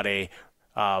are not a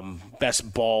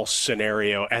best ball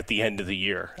scenario at the end of the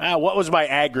year. What was my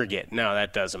aggregate? No,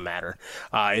 that doesn't matter.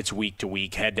 It's week to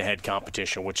week, head-to-head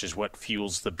competition, which is what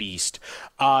fuels the beast.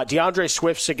 DeAndre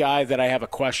Swift's a guy that I have a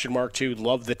question mark to.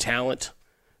 Love the talent,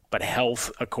 but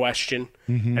health a question.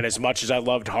 Mm-hmm. And as much as I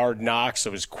loved Hard Knocks, I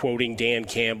was quoting Dan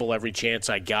Campbell every chance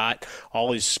I got.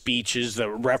 All his speeches, the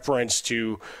reference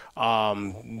to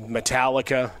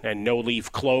Metallica and No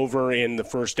Leaf Clover in the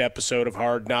first episode of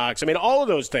Hard Knocks. I mean, all of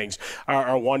those things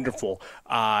are wonderful.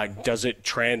 Does it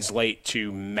translate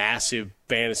to massive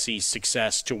fantasy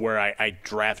success to where I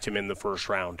draft him in the first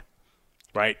round?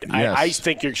 Right? Yes. I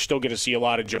think you're still going to see a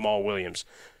lot of Jamal Williams.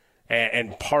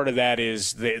 And part of that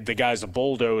is the guy's a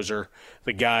bulldozer,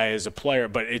 the guy is a player,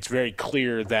 but it's very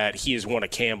clear that he is one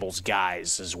of Campbell's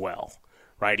guys as well,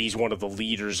 right? He's one of the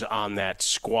leaders on that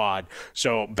squad.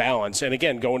 So balance. And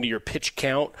again, going to your pitch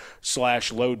count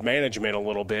 / load management a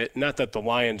little bit. Not that the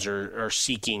Lions are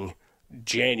seeking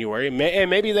January, and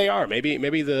maybe they are.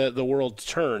 Maybe the world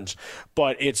turns.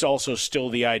 But it's also still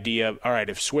the idea of, all right,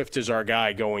 if Swift is our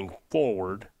guy going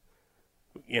forward,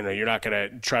 you're not going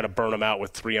to try to burn him out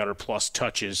with 300-plus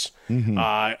touches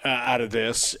out of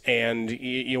this, and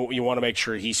you want to make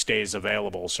sure he stays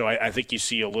available. So I think you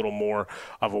see a little more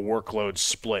of a workload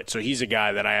split. So he's a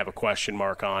guy that I have a question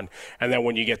mark on. And then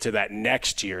when you get to that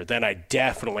next year, then I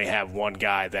definitely have one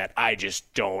guy that I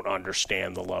just don't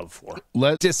understand the love for.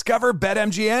 Let's discover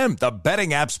BetMGM, the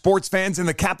betting app sports fans in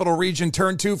the capital region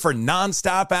turn to for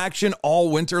nonstop action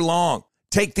all winter long.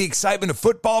 Take the excitement of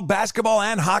football, basketball,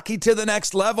 and hockey to the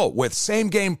next level with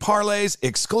same-game parlays,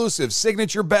 exclusive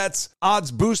signature bets,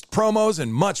 odds boost promos,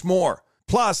 and much more.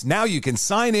 Plus, now you can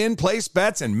sign in, place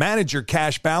bets, and manage your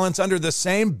cash balance under the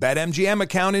same BetMGM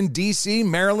account in D.C.,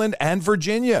 Maryland, and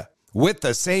Virginia. With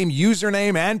the same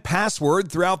username and password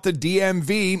throughout the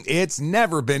DMV, it's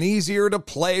never been easier to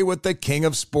play with the king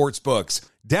of sportsbooks.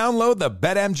 Download the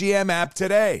BetMGM app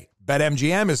today.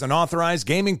 BetMGM is an authorized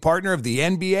gaming partner of the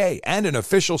NBA and an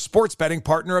official sports betting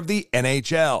partner of the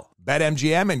NHL.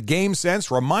 BetMGM and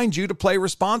GameSense remind you to play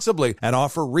responsibly and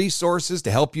offer resources to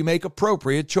help you make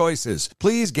appropriate choices.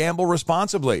 Please gamble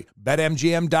responsibly.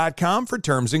 BetMGM.com for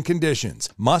terms and conditions.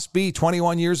 Must be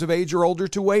 21 years of age or older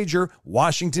to wager.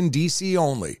 Washington, D.C.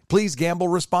 only. Please gamble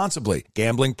responsibly.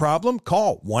 Gambling problem?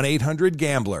 Call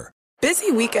 1-800-GAMBLER.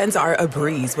 Busy weekends are a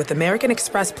breeze with American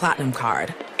Express Platinum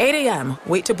Card. 8 a.m.,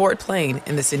 wait to board plane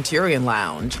in the Centurion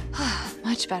Lounge.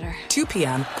 Much better. 2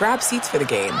 p.m., grab seats for the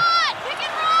game.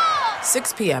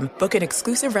 6 p.m., book an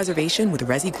exclusive reservation with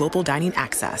Resi Global Dining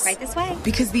Access. Right this way.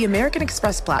 Because the American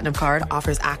Express Platinum Card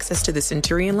offers access to the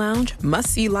Centurion Lounge,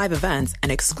 must-see live events,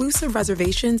 and exclusive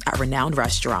reservations at renowned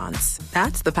restaurants.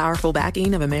 That's the powerful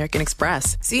backing of American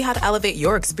Express. See how to elevate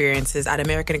your experiences at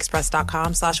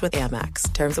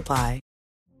americanexpress.com/withAmex. Terms apply.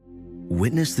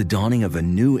 Witness the dawning of a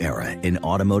new era in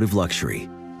automotive luxury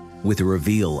with a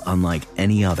reveal unlike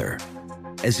any other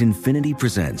as Infiniti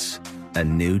presents a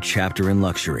new chapter in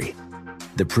luxury.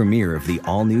 The premiere of the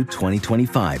all-new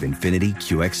 2025 Infiniti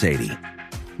QX80.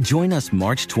 Join us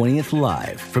March 20th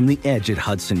live from the Edge at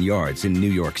Hudson Yards in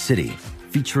New York City,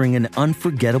 featuring an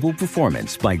unforgettable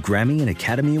performance by Grammy and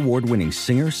Academy Award-winning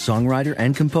singer, songwriter,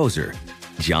 and composer,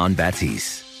 Jon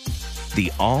Batiste.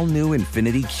 The all-new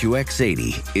Infiniti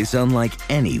QX80 is unlike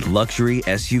any luxury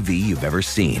SUV you've ever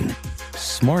seen.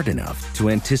 Smart enough to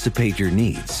anticipate your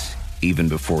needs, even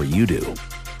before you do.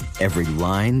 Every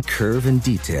line, curve, and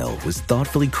detail was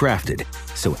thoughtfully crafted,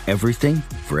 so everything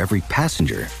for every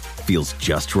passenger feels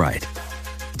just right.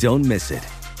 Don't miss it.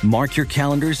 Mark your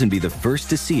calendars and be the first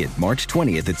to see it March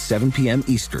 20th at 7 p.m.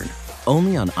 Eastern,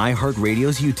 only on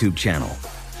iHeartRadio's YouTube channel.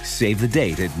 Save the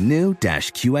date at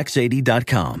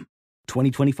new-QX80.com.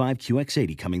 2025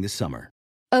 QX80 coming this summer.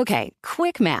 Okay,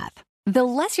 quick math. The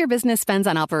less your business spends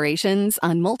on operations,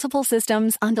 on multiple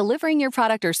systems, on delivering your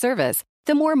product or service,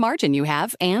 the more margin you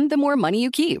have and the more money you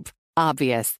keep.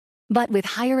 Obvious. But with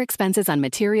higher expenses on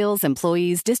materials,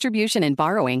 employees, distribution, and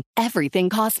borrowing, everything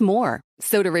costs more.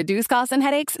 So to reduce costs and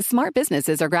headaches, smart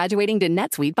businesses are graduating to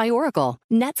NetSuite by Oracle.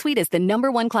 NetSuite is the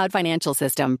 #1 cloud financial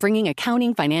system, bringing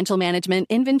accounting, financial management,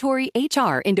 inventory,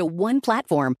 HR into one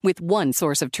platform with one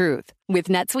source of truth. With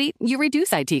NetSuite, you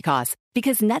reduce IT costs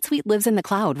because NetSuite lives in the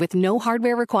cloud with no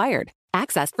hardware required,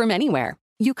 accessed from anywhere.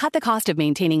 You cut the cost of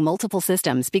maintaining multiple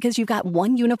systems because you've got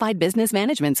one unified business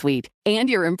management suite. And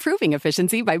you're improving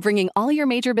efficiency by bringing all your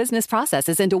major business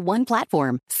processes into one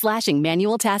platform, slashing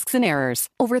manual tasks and errors.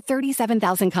 Over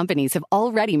 37,000 companies have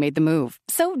already made the move.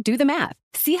 So do the math.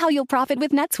 See how you'll profit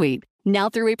with NetSuite. Now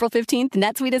through April 15th,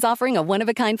 NetSuite is offering a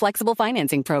one-of-a-kind flexible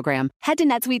financing program. Head to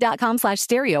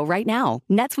netsuite.com/stereo right now.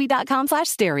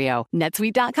 netsuite.com/stereo.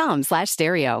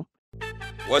 netsuite.com/stereo.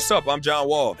 What's up? I'm John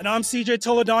Wall. And I'm CJ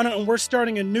Toledano, and we're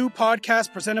starting a new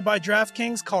podcast presented by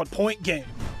DraftKings called Point Game.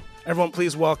 Everyone,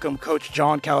 please welcome Coach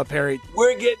John Calipari.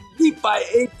 We're getting beat by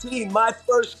 18. My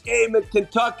first game in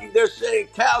Kentucky, they're saying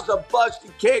Cal's a bust. He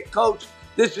can't coach.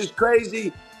 This is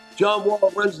crazy. John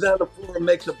Wall runs down the floor and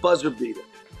makes a buzzer beater.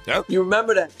 Yep. You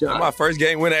remember that, John? That's my first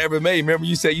game win I ever made. Remember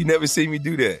you said you never seen me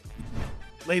do that.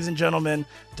 Ladies and gentlemen,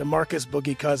 DeMarcus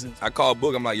Boogie Cousins. I called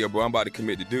Boog. I'm like, yo, bro, I'm about to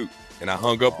commit to Duke. And I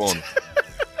hung up on him.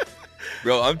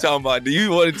 Bro, I'm talking about, do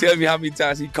you want to tell me how many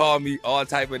times he called me all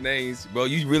type of names? Bro,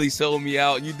 you really sold me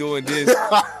out. You doing this.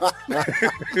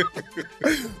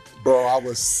 Bro, I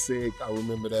was sick. I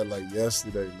remember that like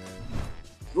yesterday, man.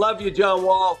 Love you, John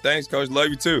Wall. Thanks, Coach. Love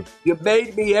you, too. You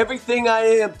made me everything I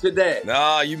am today.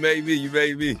 Nah, you made me. You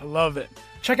made me. I love it.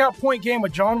 Check out Point Game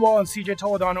with John Wall and CJ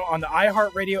Toledano on the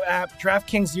iHeartRadio app,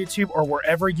 DraftKings YouTube, or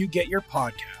wherever you get your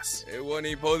podcasts. It wasn't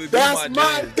even supposed to be That's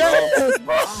my dance,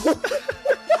 bro.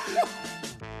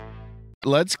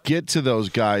 Let's get to those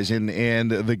guys and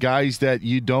the guys that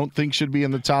you don't think should be in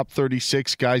the top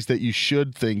 36, guys that you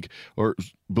should think or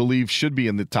believe should be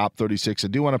in the top 36. I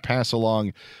do want to pass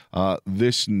along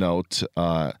this note.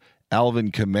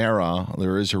 Alvin Kamara,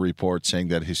 there is a report saying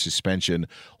that his suspension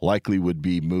likely would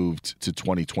be moved to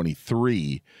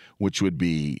 2023, which would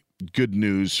be good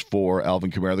news for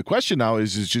Alvin Kamara. The question now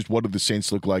is just what do the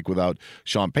Saints look like without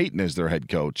Sean Payton as their head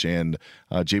coach and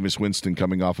Jameis Winston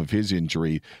coming off of his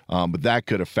injury, but that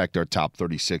could affect our top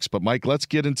 36. But, Mike, let's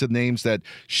get into names that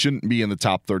shouldn't be in the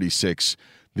top 36.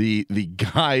 The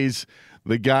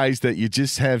guys that you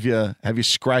just have you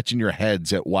scratching your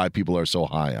heads at why people are so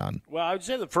high on. Well, I would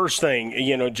say the first thing,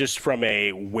 just from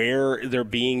a where they're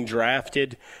being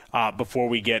drafted, before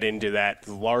we get into that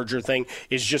larger thing,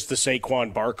 is just the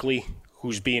Saquon Barkley,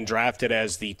 who's being drafted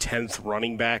as the 10th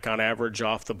running back on average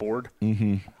off the board.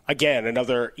 Mm-hmm. Again,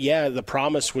 the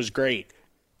promise was great.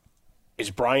 Is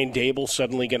Brian Dable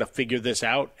suddenly going to figure this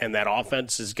out and that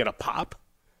offense is going to pop?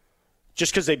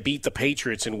 Just because they beat the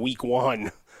Patriots in week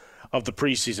 1 of the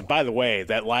preseason. By the way,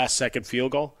 that last second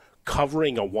field goal,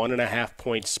 covering a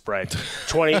 1.5-point spread,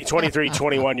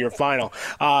 23-21 your final,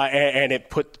 and it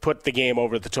put the game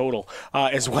over the total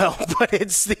as well. But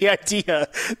it's the idea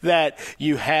that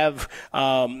you have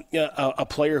a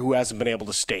player who hasn't been able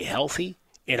to stay healthy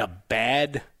in a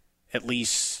bad, at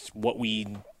least what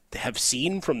we have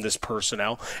seen from this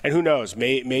personnel, and who knows,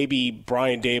 maybe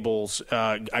Brian Dable's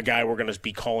a guy we're going to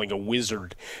be calling a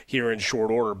wizard here in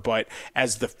short order, but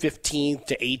as the 15th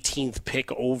to 18th pick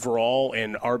overall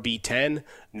in RB10,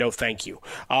 no thank you.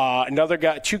 Another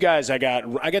guy, two guys I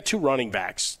got two running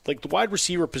backs. Like the wide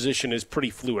receiver position is pretty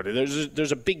fluid.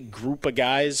 There's a big group of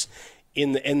guys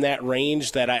in that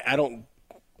range that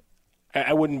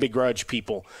I wouldn't begrudge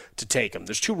people to take them.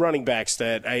 There's two running backs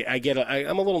that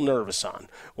I'm a little nervous on.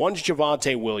 One's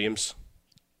Javonte Williams.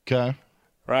 Okay.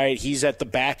 right? He's at the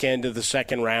back end of the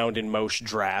second round in most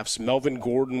drafts. Melvin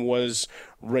Gordon was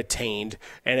retained.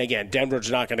 And again,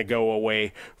 Denver's not going to go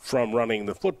away from running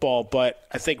the football, but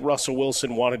I think Russell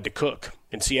Wilson wanted to cook.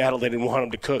 In Seattle, they didn't want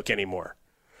him to cook anymore.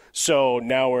 So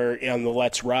now we're on the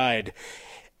let's ride.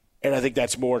 And I think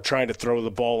that's more trying to throw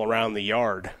the ball around the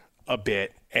yard a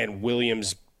bit. And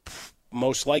Williams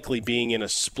most likely being in a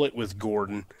split with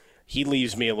Gordon, he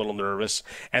leaves me a little nervous.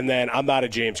 And then I'm not a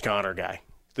James Conner guy.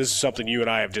 This is something you and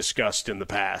I have discussed in the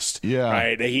past. Yeah.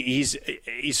 Right? He's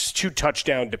too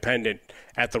touchdown dependent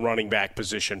at the running back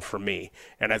position for me.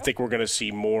 And I think we're going to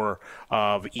see more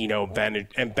of Ben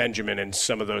and Benjamin and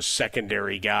some of those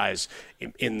secondary guys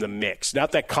in the mix.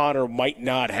 Not that Conner might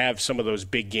not have some of those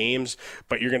big games,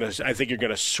 but I think you're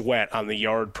going to sweat on the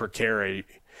yard per carry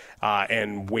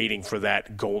and waiting for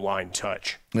that goal line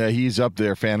touch. Yeah, he's up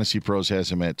there. Fantasy Pros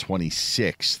has him at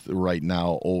 26th right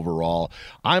now overall.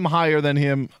 I'm higher than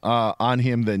him on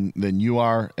him than you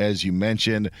are, as you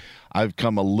mentioned. I've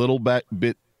come a little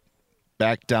bit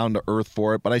back down to earth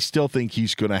for it, but I still think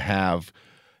he's going to have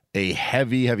a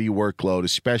heavy workload,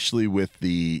 especially with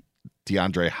the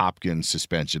DeAndre Hopkins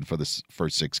suspension for the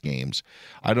first 6 games.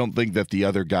 I don't think that the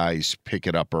other guys pick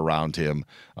it up around him,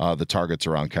 the targets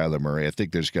around Kyler Murray. I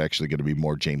think there's actually going to be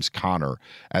more James Conner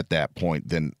at that point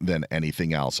than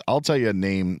anything else. I'll tell you a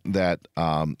name that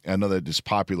I know that is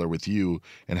popular with you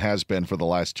and has been for the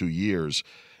last 2 years,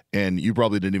 and you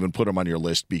probably didn't even put him on your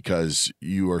list because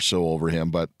you are so over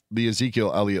him, but the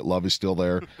Ezekiel Elliott love is still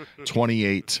there,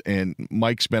 28, and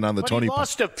Mike's been on the 20. He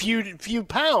lost a few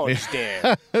pounds,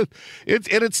 Dan.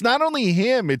 It's not only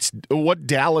him; it's what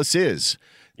Dallas is.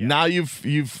 Yeah. Now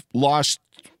you've lost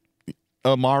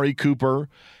Amari Cooper.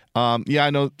 I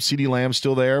know CeeDee Lamb's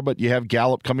still there, but you have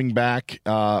Gallup coming back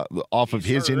off of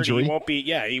his injury. He won't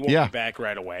be back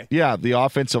right away. Yeah, the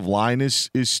offensive line is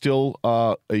still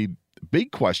a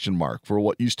big question mark for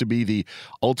what used to be the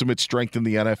ultimate strength in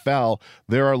the NFL.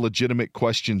 There are legitimate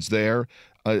questions there.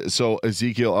 So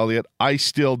Ezekiel Elliott, I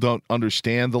still don't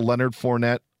understand the Leonard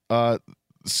Fournette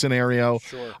scenario.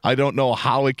 Sure. I don't know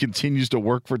how it continues to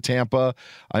work for Tampa.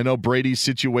 I know Brady's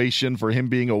situation for him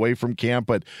being away from camp,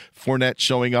 but Fournette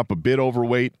showing up a bit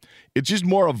overweight. It's just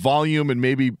more a volume and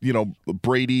maybe,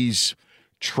 Brady's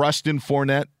trust in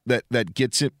Fournette that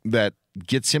gets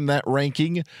him that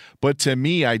ranking. But to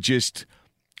me,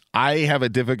 I have a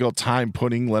difficult time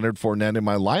putting Leonard Fournette in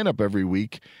my lineup every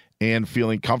week and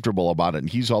feeling comfortable about it. And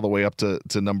he's all the way up to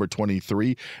number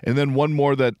 23. And then one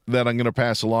more that I'm going to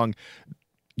pass along.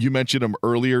 You mentioned him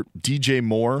earlier, DJ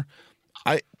Moore.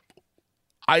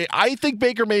 I think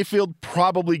Baker Mayfield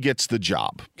probably gets the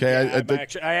job. Okay, yeah,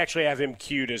 I actually have him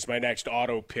queued as my next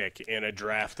auto pick in a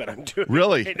draft that I'm doing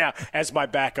right now as my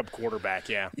backup quarterback.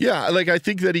 Yeah, I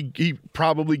think that he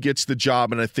probably gets the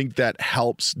job, and I think that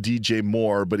helps DJ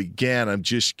Moore. But again, I'm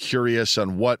just curious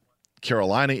on what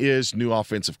Carolina is, new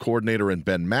offensive coordinator and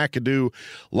Ben McAdoo,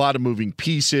 a lot of moving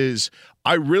pieces.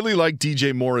 I really like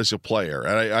DJ Moore as a player,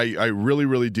 and I really,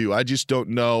 really do. I just don't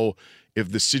know if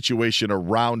the situation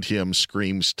around him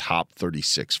screams top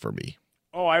 36 for me.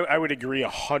 Oh, I would agree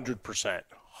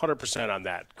 100% on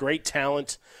that. Great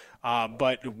talent,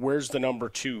 but where's the number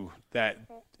 2 that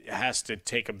has to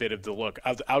take a bit of the look?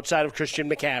 Outside of Christian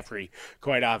McCaffrey,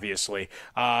 quite obviously.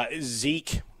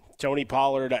 Zeke, Tony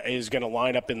Pollard is going to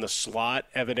line up in the slot,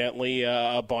 evidently,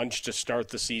 a bunch to start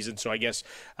the season. So I guess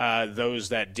those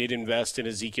that did invest in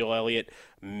Ezekiel Elliott,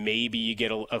 maybe you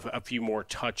get a few more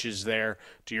touches there.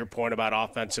 To your point about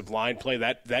offensive line play,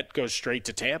 that goes straight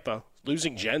to Tampa.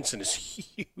 Losing Jensen is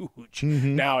huge.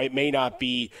 Mm-hmm. Now, it may not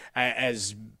be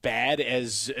as bad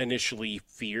as initially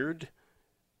feared,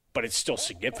 but it's still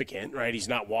significant, right? He's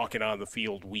not walking on the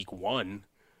field week 1,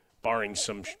 barring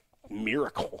some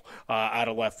miracle out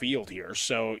of left field here.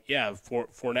 So, yeah,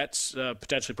 Fournette's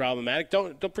potentially problematic.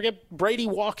 Don't forget Brady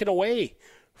walking away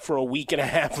for a week and a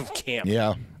half of camp.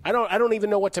 Yeah. I don't even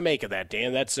know what to make of that,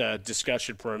 Dan. That's a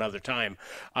discussion for another time.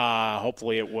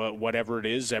 Hopefully, whatever it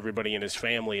is, everybody in his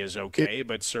family is okay,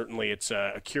 but certainly it's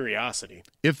a curiosity.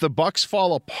 If the Bucs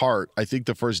fall apart, I think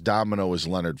the first domino is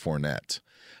Leonard Fournette.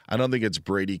 I don't think it's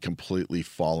Brady completely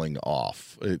falling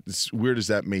off. It's weird as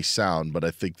that may sound, but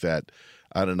I think that,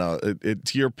 I don't know,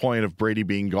 to your point of Brady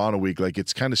being gone a week, like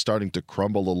it's kind of starting to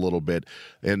crumble a little bit.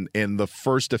 And the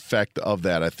first effect of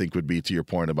that, I think, would be to your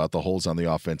point about the holes on the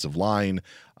offensive line.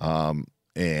 And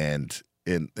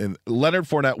Leonard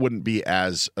Fournette wouldn't be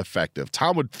as effective.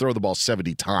 Tom would throw the ball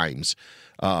 70 times,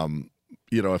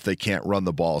 if they can't run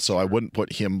the ball. So I wouldn't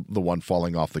put him the one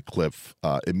falling off the cliff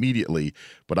immediately,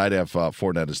 but I'd have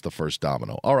Fournette as the first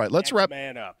domino. All right, let's wrap.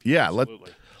 Man up. Yeah,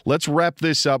 absolutely. let's wrap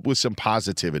this up with some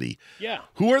positivity. Yeah.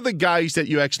 Who are the guys that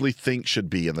you actually think should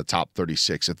be in the top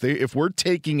 36? If we're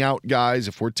taking out guys,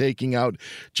 if we're taking out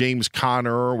James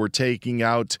Conner, we're taking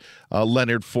out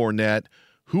Leonard Fournette,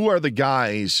 who are the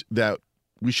guys that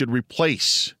we should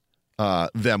replace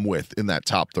them with in that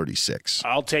top 36?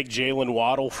 I'll take Jalen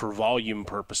Waddle for volume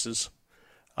purposes.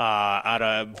 Out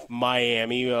of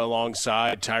Miami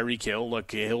alongside Tyreek Hill.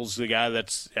 Look, Hill's the guy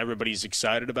that's everybody's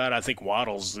excited about. I think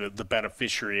Waddle's the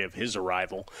beneficiary of his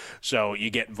arrival. So you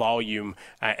get volume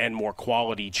and more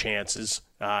quality chances,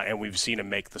 and we've seen him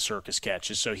make the circus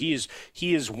catches. So he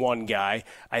is one guy.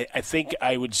 I think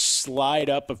I would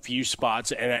slide up a few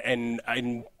spots, and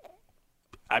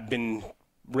I've been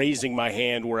raising my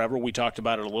hand wherever. We talked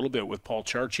about it a little bit with Paul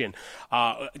Charchian.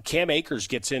 Cam Akers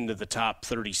gets into the top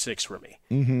 36 for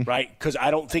me, right? Because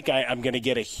I don't think I'm going to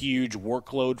get a huge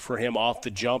workload for him off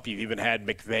the jump. You've even had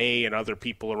McVay and other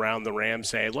people around the Rams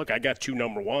say, look, I got 2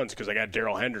 number ones because I got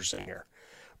Darrell Henderson here.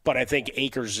 But I think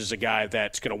Akers is a guy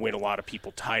that's going to win a lot of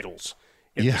people titles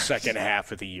in the second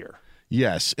half of the year.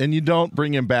 Yes, and you don't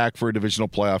bring him back for a divisional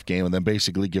playoff game and then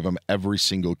basically give him every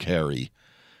single carry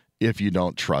if you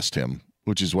don't trust him,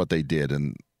 which is what they did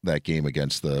in that game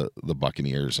against the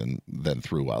Buccaneers and then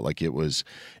threw out. Like it was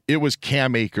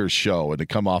Cam Akers' show, and to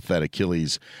come off that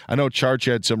Achilles. I know Charge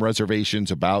had some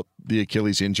reservations about the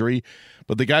Achilles injury,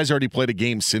 but the guy's already played a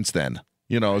game since then.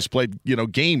 Has played,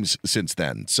 games since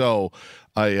then. So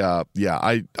I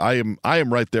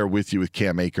am right there with you with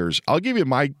Cam Akers. I'll give you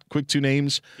my quick 2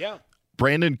 names. Yeah.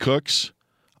 Brandon Cooks.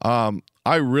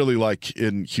 I really like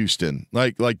in Houston,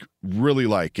 like really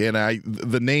like, and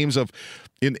the names of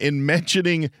in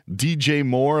mentioning DJ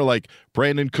Moore, like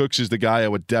Brandon Cooks is the guy I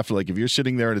would definitely like. If you're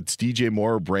sitting there and it's DJ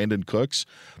Moore or Brandon Cooks,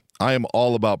 I am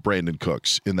all about Brandon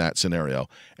Cooks in that scenario.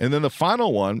 And then the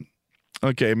final one,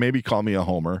 okay, maybe call me a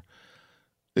homer,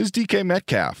 is DK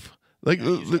Metcalf. Like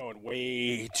he's going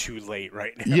way too late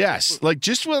right now. Yes, like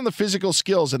just on the physical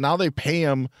skills, and now they pay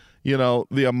him,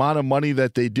 the amount of money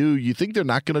that they do. You think they're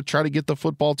not going to try to get the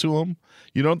football to him?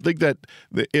 You don't think that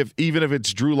even if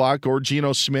it's Drew Lock or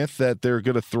Geno Smith that they're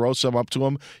going to throw some up to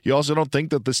him? You also don't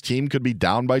think that this team could be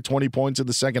down by 20 points in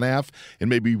the second half and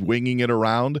maybe winging it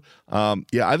around? I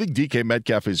think DK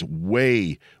Metcalf is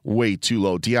way, way too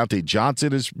low. Deontay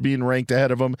Johnson is being ranked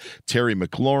ahead of him. Terry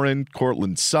McLaurin,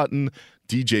 Cortland Sutton,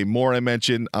 DJ Moore I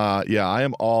mentioned. I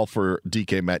am all for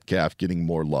DK Metcalf getting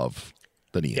more love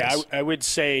than he is. I would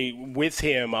say with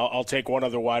him, I'll take one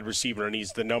other wide receiver, and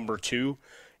he's the number 2.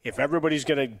 If everybody's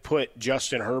going to put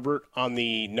Justin Herbert on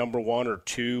the number 1 or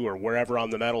 2 or wherever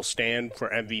on the medal stand for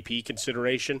MVP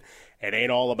consideration, it ain't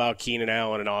all about Keenan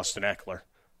Allen and Austin Eckler.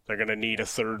 They're going to need a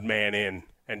third man in.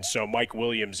 And so Mike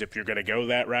Williams, if you're going to go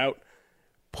that route,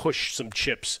 push some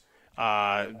chips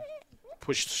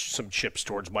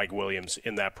towards Mike Williams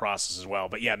in that process as well.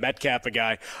 But, Metcalf, a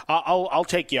guy. I'll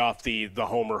take you off the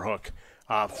homer hook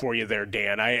for you there,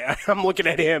 Dan. I'm looking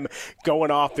at him going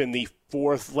off in the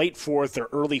late 4th or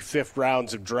early 5th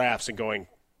rounds of drafts and going,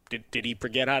 did he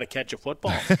forget how to catch a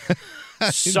football?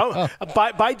 So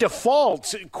by default,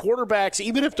 quarterbacks,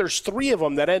 even if there's 3 of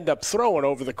them that end up throwing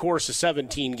over the course of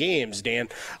 17 games, Dan,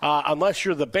 unless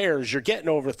you're the Bears, you're getting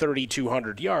over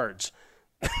 3,200 yards.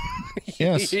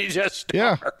 Yes. You just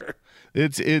are.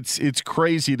 It's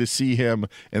crazy to see him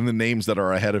and the names that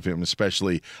are ahead of him,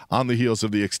 especially on the heels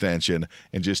of the extension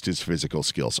and just his physical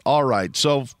skills. All right,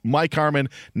 so Mike Harmon,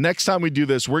 next time we do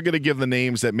this, we're going to give the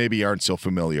names that maybe aren't so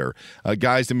familiar,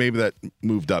 guys that maybe that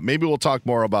moved up. Maybe we'll talk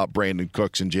more about Brandon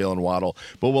Cooks and Jalen Waddle,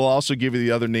 but we'll also give you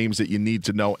the other names that you need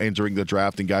to know entering the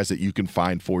draft and guys that you can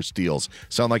find for steals.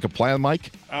 Sound like a plan,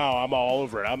 Mike? Oh, I'm all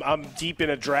over it. I'm deep in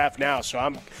a draft now, so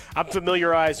I'm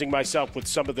familiarizing myself with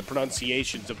some of the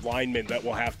pronunciations of linemen that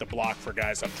we'll have to block for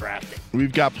guys I'm drafting.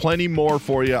 We've got plenty more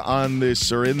for you on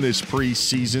this or in this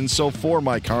preseason. So for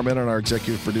Mike Harmon and our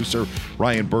executive producer,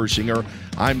 Ryan Bershinger,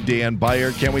 I'm Dan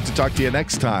Beyer. Can't wait to talk to you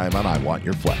next time on I Want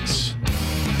Your Flex.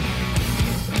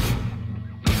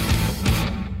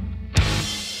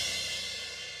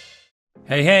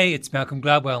 Hey, it's Malcolm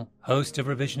Gladwell, host of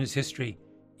Revisionist History.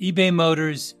 eBay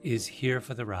Motors is here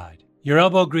for the ride. Your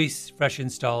elbow grease, fresh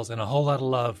installs, and a whole lot of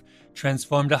love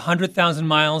transformed 100,000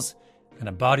 miles and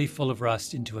a body full of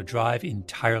rust into a drive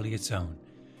entirely its own.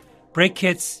 Brake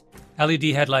kits, LED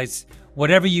headlights,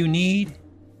 whatever you need,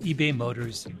 eBay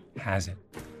Motors has it.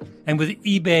 And with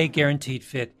eBay Guaranteed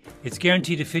Fit, it's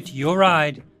guaranteed to fit your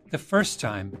ride the first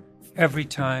time, every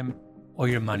time, or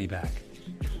your money back.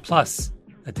 Plus,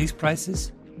 at these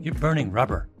prices, you're burning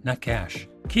rubber, not cash.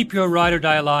 Keep your ride or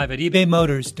die alive at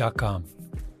ebaymotors.com.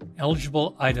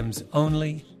 Eligible items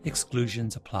only.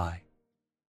 Exclusions apply.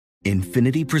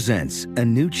 Infiniti presents a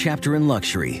new chapter in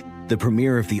luxury, the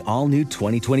premiere of the all-new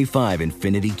 2025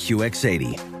 Infiniti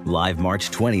QX80, live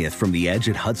March 20th from the Edge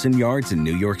at Hudson Yards in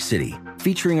New York City,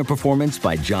 featuring a performance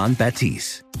by John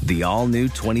Batiste. The all-new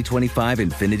 2025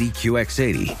 Infiniti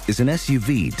QX80 is an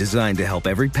SUV designed to help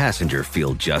every passenger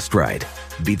feel just right.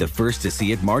 Be the first to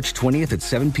see it March 20th at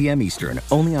 7 p.m. Eastern,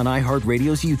 only on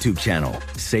iHeartRadio's YouTube channel.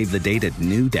 Save the date at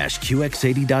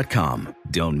new-QX80.com.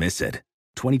 Don't miss it.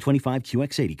 2025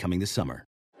 QX80 coming this summer.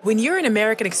 When you're an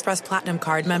American Express Platinum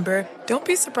card member, don't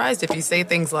be surprised if you say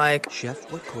things like, "Chef,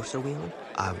 what course are we on?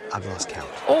 I've lost count."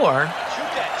 Or,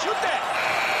 Shoot that!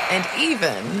 and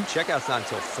even, Checkout's not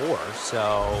until 4,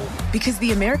 so... Because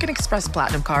the American Express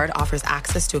Platinum Card offers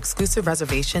access to exclusive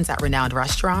reservations at renowned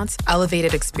restaurants,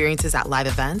 elevated experiences at live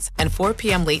events, and 4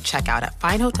 p.m. late checkout at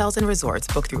fine hotels and resorts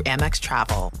booked through Amex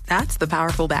Travel. That's the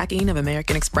powerful backing of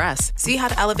American Express. See how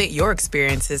to elevate your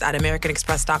experiences at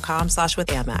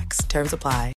americanexpress.com/withAmex. Terms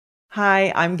apply.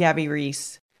 Hi, I'm Gabby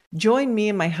Reese. Join me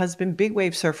and my husband, big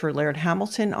wave surfer Laird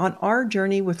Hamilton, on our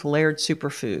journey with Laird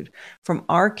Superfood. From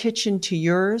our kitchen to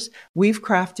yours, we've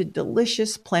crafted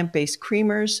delicious plant-based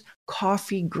creamers,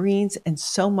 coffee, greens, and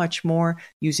so much more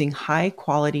using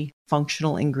high-quality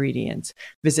functional ingredients.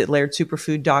 Visit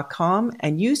lairdsuperfood.com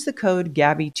and use the code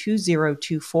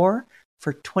GABBY2024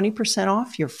 for 20%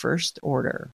 off your first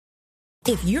order.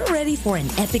 If you're ready for an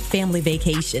epic family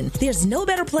vacation, there's no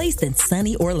better place than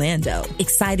sunny Orlando.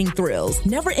 Exciting thrills,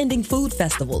 never-ending food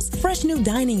festivals, fresh new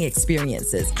dining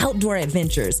experiences, outdoor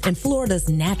adventures, and Florida's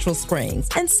natural springs,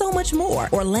 and so much more.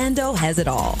 Orlando has it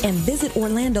all. And Visit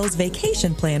Orlando's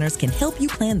vacation planners can help you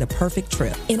plan the perfect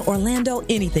trip. In Orlando,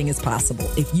 anything is possible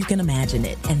if you can imagine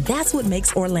it. And that's what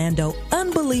makes Orlando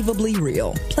unbelievably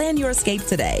real. Plan your escape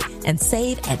today and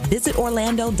save at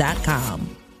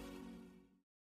visitorlando.com.